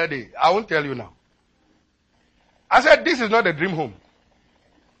her the other day. I won't tell you now. I said, this is not a dream home.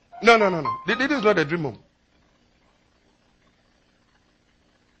 No. This is not a dream home.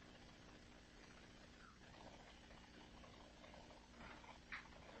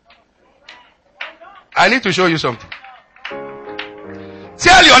 I need to show you something.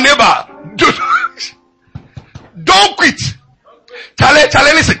 Tell your neighbor, don't quit.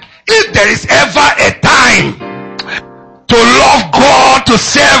 Charlie, listen. If there is ever a time to love God, to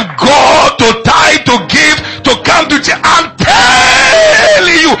serve God, to tithe, to give, to come to church, I'm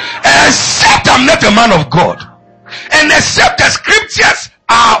telling you, except I'm not a man of God, and except the scriptures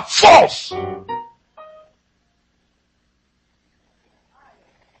are false.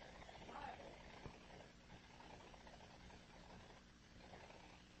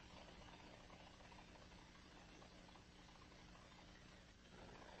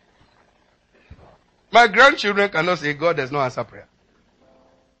 My grandchildren cannot say God does not answer prayer.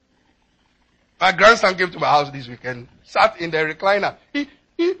 My grandson came to my house this weekend, sat in the recliner. He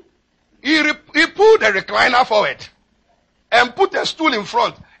pulled the recliner forward and put a stool in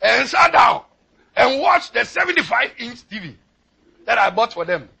front and sat down and watched the 75-inch TV that I bought for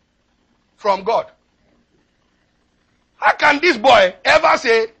them from God. How can this boy ever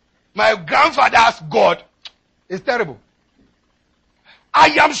say, my grandfather's God is terrible? I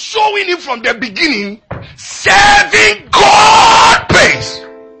am showing him from the beginning, serving God pays.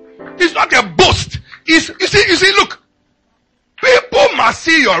 It's not a boast. You see, look. People must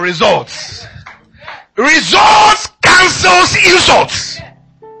see your results. Results cancels insults.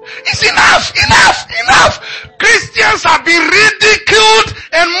 It's enough. Christians have been ridiculed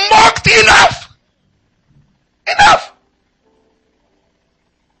and mocked enough.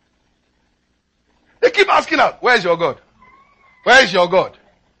 They keep asking us, where is your God? Where is your God?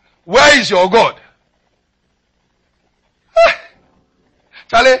 Where is your God?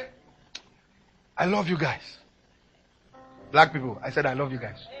 Charlie, I love you guys. Black people, I said I love you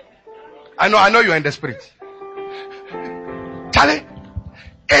guys. I know you are in the spirit. Charlie,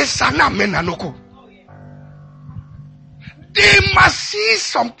 they must see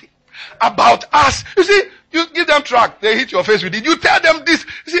something about us. You see, you give them track, they hit your face with it. You tell them this.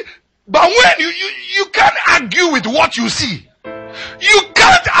 You see, but when you can't argue with what you see. You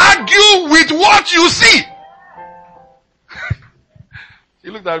can't argue with what you see. She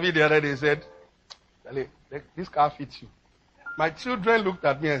looked at me the other day and said, Charlie, this car fits you. My children looked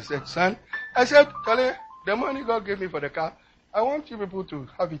at me and said, son, I said, Charlie, the money God gave me for the car, I want you people to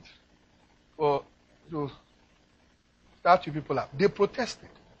have it to start you people up. They protested.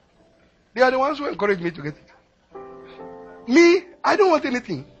 They are the ones who encouraged me to get it. Me, I don't want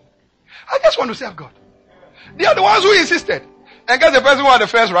anything. I just want to serve God. They are the ones who insisted. And guess the person who had the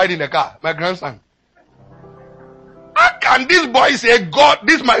first ride in the car? My grandson. How can this boy say, God,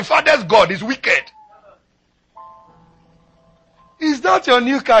 this my father's God is wicked? Is that your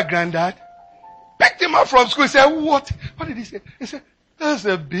new car, granddad? Picked him up from school. He said, what? What did he say? He said, that's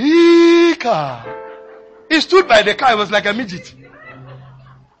a big car. He stood by the car. It was like a midget.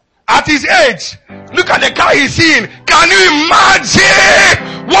 At his age, look at the car he's seeing. Can you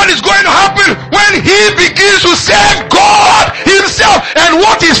imagine what is going to happen when he begins to serve God himself and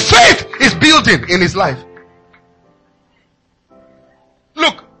what his faith is building in his life?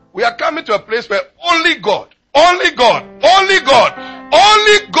 Look, we are coming to a place where only God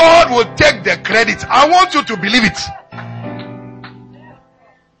will take the credit. I want you to believe it.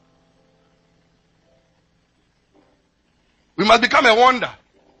 We must become a wonder.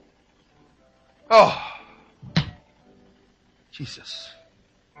 Oh, Jesus.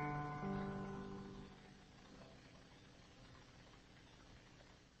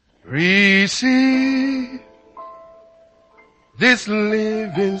 Receive this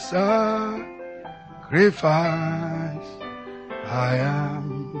living sacrifice. I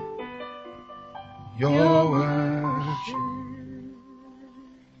am your worship.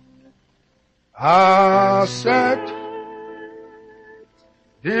 Accept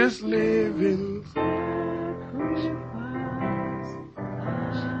this living sacrifice.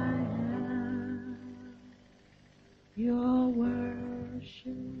 I am your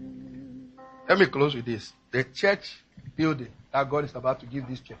worship. Let me close with this. The church building that God is about to give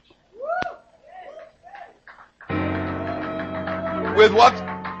this church. With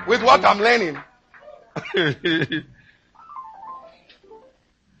what I'm learning.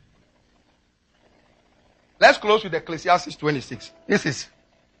 Let's close with Ecclesiastes 26. This is.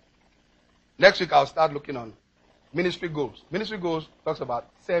 Next week I'll start looking on ministry goals. Ministry goals talks about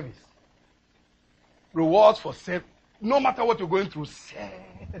service. Rewards for service. No matter what you're going through,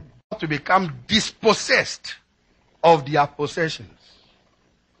 serve. To become dispossessed of their possessions.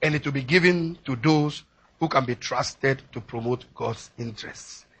 And it will be given to those who can be trusted to promote God's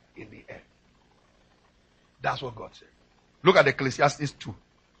interests in the earth. That's what God said. Look at Ecclesiastes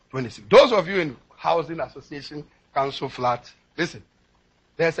 2:26. Those of you in housing association, council flat, listen.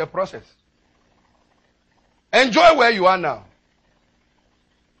 There's a process. Enjoy where you are now.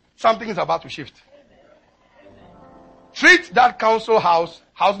 Something is about to shift. Treat that council house,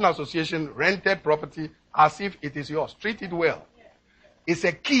 housing association, rented property as if it is yours. Treat it well. It's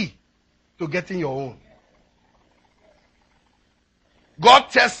a key to getting your own. God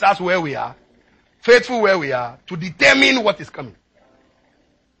tests us where we are, faithful where we are, to determine what is coming.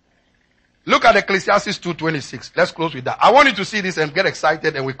 Look at Ecclesiastes 2:26. Let's close with that. I want you to see this and get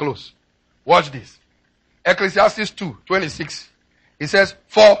excited and we close. Watch this. Ecclesiastes 2:26. It says,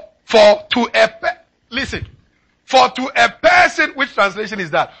 listen. For to a person, which translation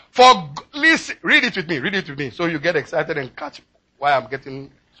is that? Listen, read it with me, so you get excited and catch why I'm getting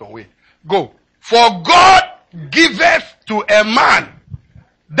some way. Go. For God giveth to a man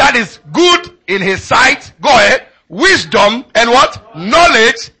that is good in his sight. Go ahead. Wisdom and what?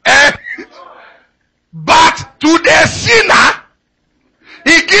 Knowledge. But to the sinner,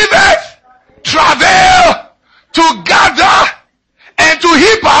 he giveth travail to gather and to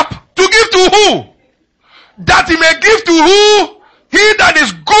heap up, to give to who? That he may give to who? He that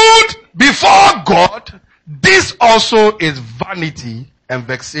is good before God. This also is vanity and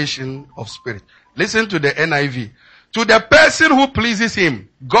vexation of spirit. Listen to the NIV. To the person who pleases him,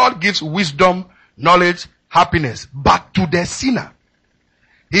 God gives wisdom, knowledge, happiness. But to the sinner,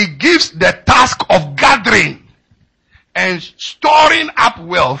 he gives the task of gathering and storing up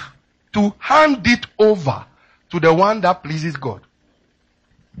wealth to hand it over to the one that pleases God.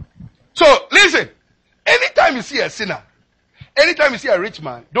 So, listen. Anytime you see a sinner, anytime you see a rich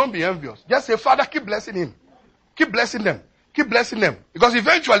man, don't be envious. Just say, Father, keep blessing him. Keep blessing them. Keep blessing them. Because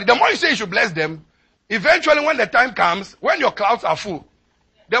eventually, the more you say you should bless them, eventually when the time comes, when your clouds are full,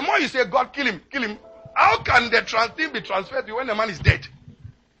 the more you say, God, kill him, kill him. How can the thing be transferred to you when the man is dead?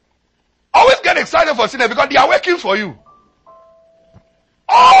 Always get excited for sinners because they are working for you.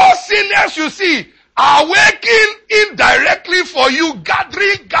 All sinners you see are working indirectly for you,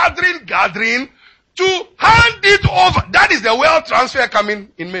 gathering, to hand it over. That is the wealth transfer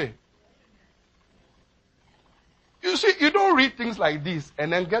coming in May. You see, you don't read things like this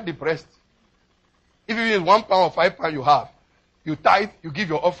and then get depressed. If it is £1 or £5 you have, you tithe, you give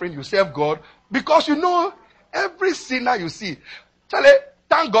your offering, you serve God, because you know every sinner you see. Charlie,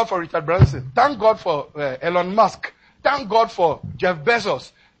 thank God for Richard Branson. Thank God for Elon Musk. Thank God for Jeff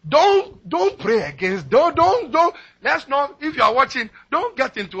Bezos. Don't pray against. Don't. Let's not. If you are watching, don't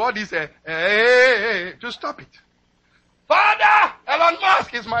get into all this. Just stop it. Father, Elon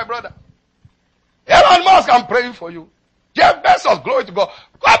Musk is my brother. Elon Musk, I'm praying for you. Jeff Bezos, glory to God.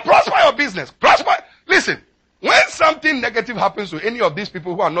 God, prosper your business. Prosper. Listen, when something negative happens to any of these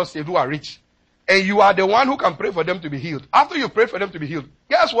people who are not saved, who are rich, and you are the one who can pray for them to be healed, after you pray for them to be healed,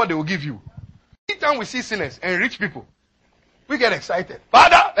 guess what they will give you? Anytime we see sinners and rich people, we get excited.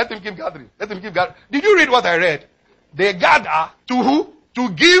 Father, let him keep gathering. Let him keep gathering. Did you read what I read? They gather to who? To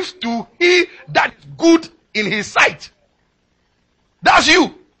give to he that is good in his sight. That's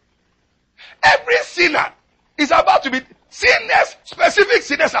you. Every sinner is about to be, sinners, specific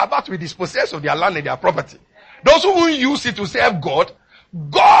sinners are about to be dispossessed of their land and their property. Those who won't use it to serve God,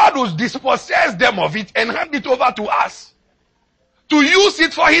 God will dispossess them of it and hand it over to us to use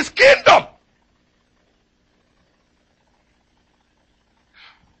it for his kingdom.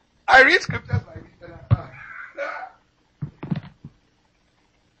 I read scriptures like this. The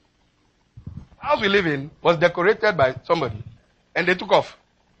house we live in was decorated by somebody and they took off.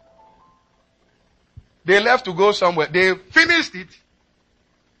 They left to go somewhere. They finished it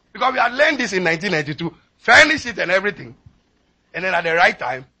because we had learned this in 1992. Finished it and everything. And then at the right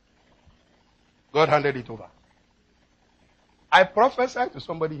time, God handed it over. I prophesied to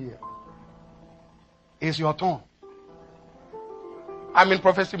somebody here. It's your turn. I'm in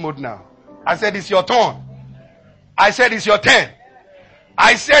prophecy mode now. I said it's your turn. I said it's your turn.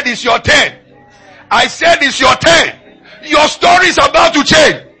 I said it's your turn. I said it's your turn. Your story is about to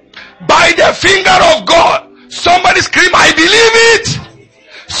change. By the finger of God. Somebody scream, I believe it.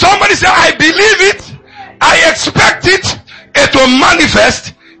 Somebody say, I believe it. I expect it. It will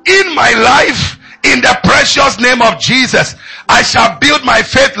manifest in my life in the precious name of Jesus. I shall build my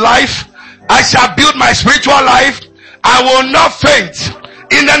faith life. I shall build my spiritual life. I will not faint.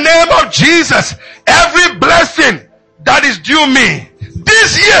 In the name of Jesus, every blessing that is due me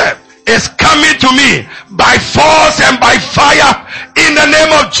this year is coming to me by force and by fire in the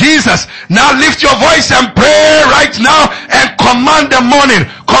name of Jesus. Now lift your voice and pray right now and command the morning.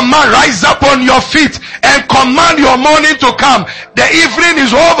 Command, rise up on your feet and command your morning to come. The evening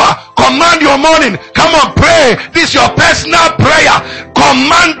is over. Command your morning. Come on, pray. This is your personal prayer.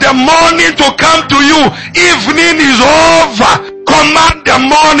 Command the morning to come to you. Evening is over. Command the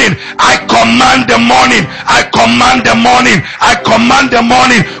morning. I command the morning. I command the morning. I command the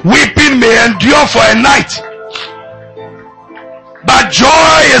morning. Weeping may endure for a night, but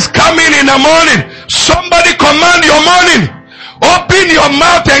joy is coming in the morning. Somebody command your morning. Open your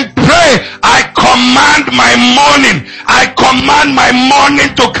mouth and pray. I command my morning. I command my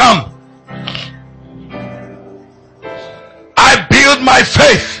morning to come. I build my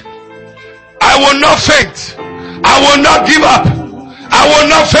faith. I will not faint. I will not give up. I will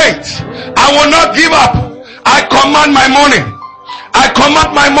not faint. I will not give up. I command my morning. I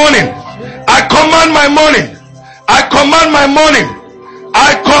command my morning. I command my morning. I command my morning.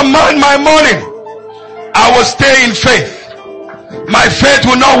 I command my morning. I will stay in faith. My faith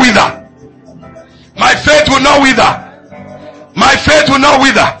will not wither. My faith will not wither. My faith will not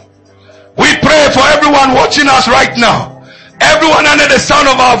wither. We pray for everyone watching us right now. Everyone under the sound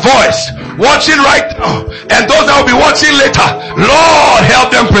of our voice, watching right now, and those that will be watching later. Lord, help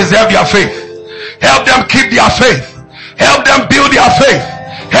them preserve their faith. Help them keep their faith. Help them build their faith.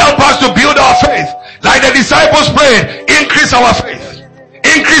 Help us to build our faith. Like the disciples prayed, increase our faith.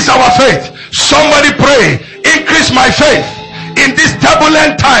 Increase our faith. Somebody pray, increase my faith. In these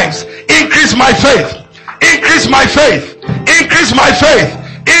turbulent times, increase my faith. Increase my faith. Increase my faith.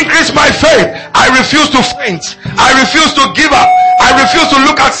 Increase my faith. I refuse to faint. I refuse to give up. I refuse to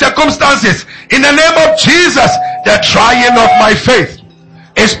look at circumstances. In the name of Jesus, the trying of my faith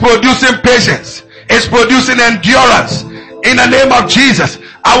is producing patience. It's producing endurance. In the name of Jesus,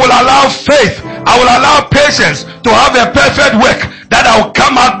 I will allow faith. I will allow patience to have a perfect work, that I will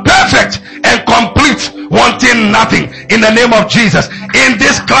come out perfect and complete, wanting nothing. In the name of Jesus. In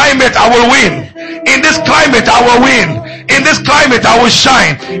this climate, I will win. In this climate, I will win. In this climate, I will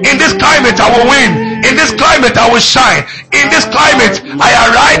shine. In this climate, I will win. In this climate, I will shine. In this climate, I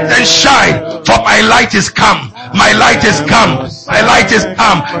arise and shine. For my light is come. My light is come. My light is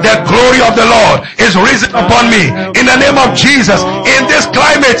come. The glory of the Lord is risen upon me. In the name of Jesus, in this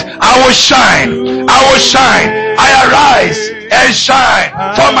climate, I will shine. I will shine. I arise and shine.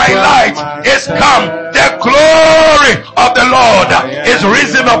 For my light is come. The glory of the Lord is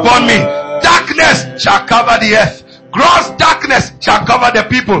risen upon me. Darkness shall cover the earth. Gross darkness shall cover the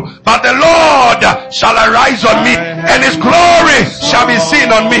people, but the Lord shall arise on me, and his glory shall be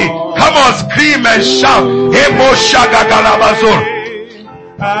seen on me. Come on, scream and shout.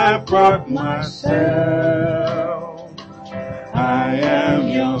 I brought myself. I am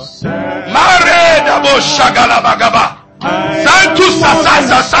your son. Santu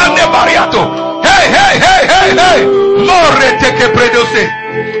sasasa sande bariato. Hey, hey, hey, hey, hey. More teke predose.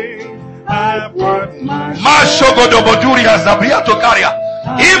 Mashogodoboduria zabriato karia.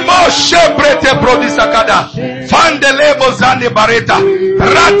 Imo shebrete prodisakada. Fandelebo zande bareta.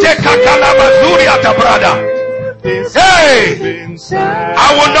 Rate kakala bazuria tabrada. Hey, I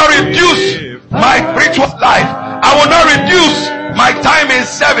will not reduce my spiritual life. I will not reduce my time in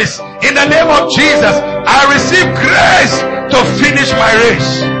service. In the name of Jesus, I receive grace to finish my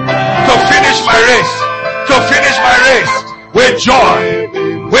race. To finish my race. To finish my race with joy.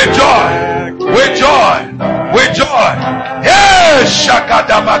 With joy. With joy. With joy. Yes,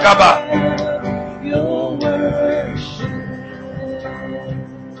 Shakada Magaba.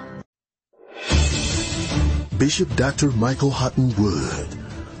 Bishop Dr. Michael Hutton Wood,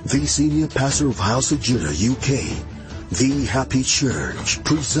 the senior pastor of House of Judah, UK, The Happy Church,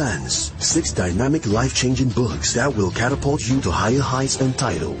 presents 6 dynamic, life-changing books that will catapult you to higher heights,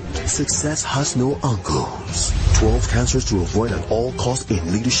 entitled Success Has No Uncles, 12 Cancers to Avoid at All Costs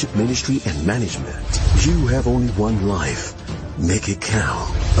in Leadership, Ministry, and Management. You have only one life. Make it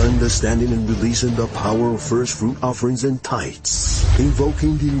count. Understanding and releasing the power of first fruit offerings and tithes.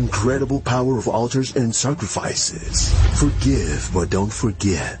 Invoking the incredible power of altars and sacrifices. Forgive, but don't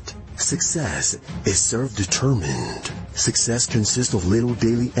forget. Success is self-determined. Success consists of little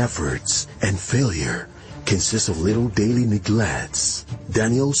daily efforts, and failure consists of little daily neglects.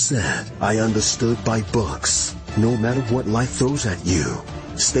 Daniel said, I understood by books. No matter what life throws at you,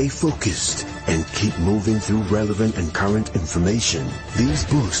 stay focused and keep moving through relevant and current information. These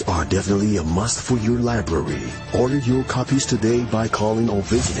books are definitely a must for your library. Order your copies today by calling or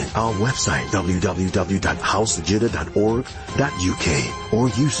visiting our website www.houseofjudah.org.uk or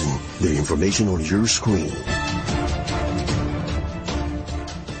using the information on your screen.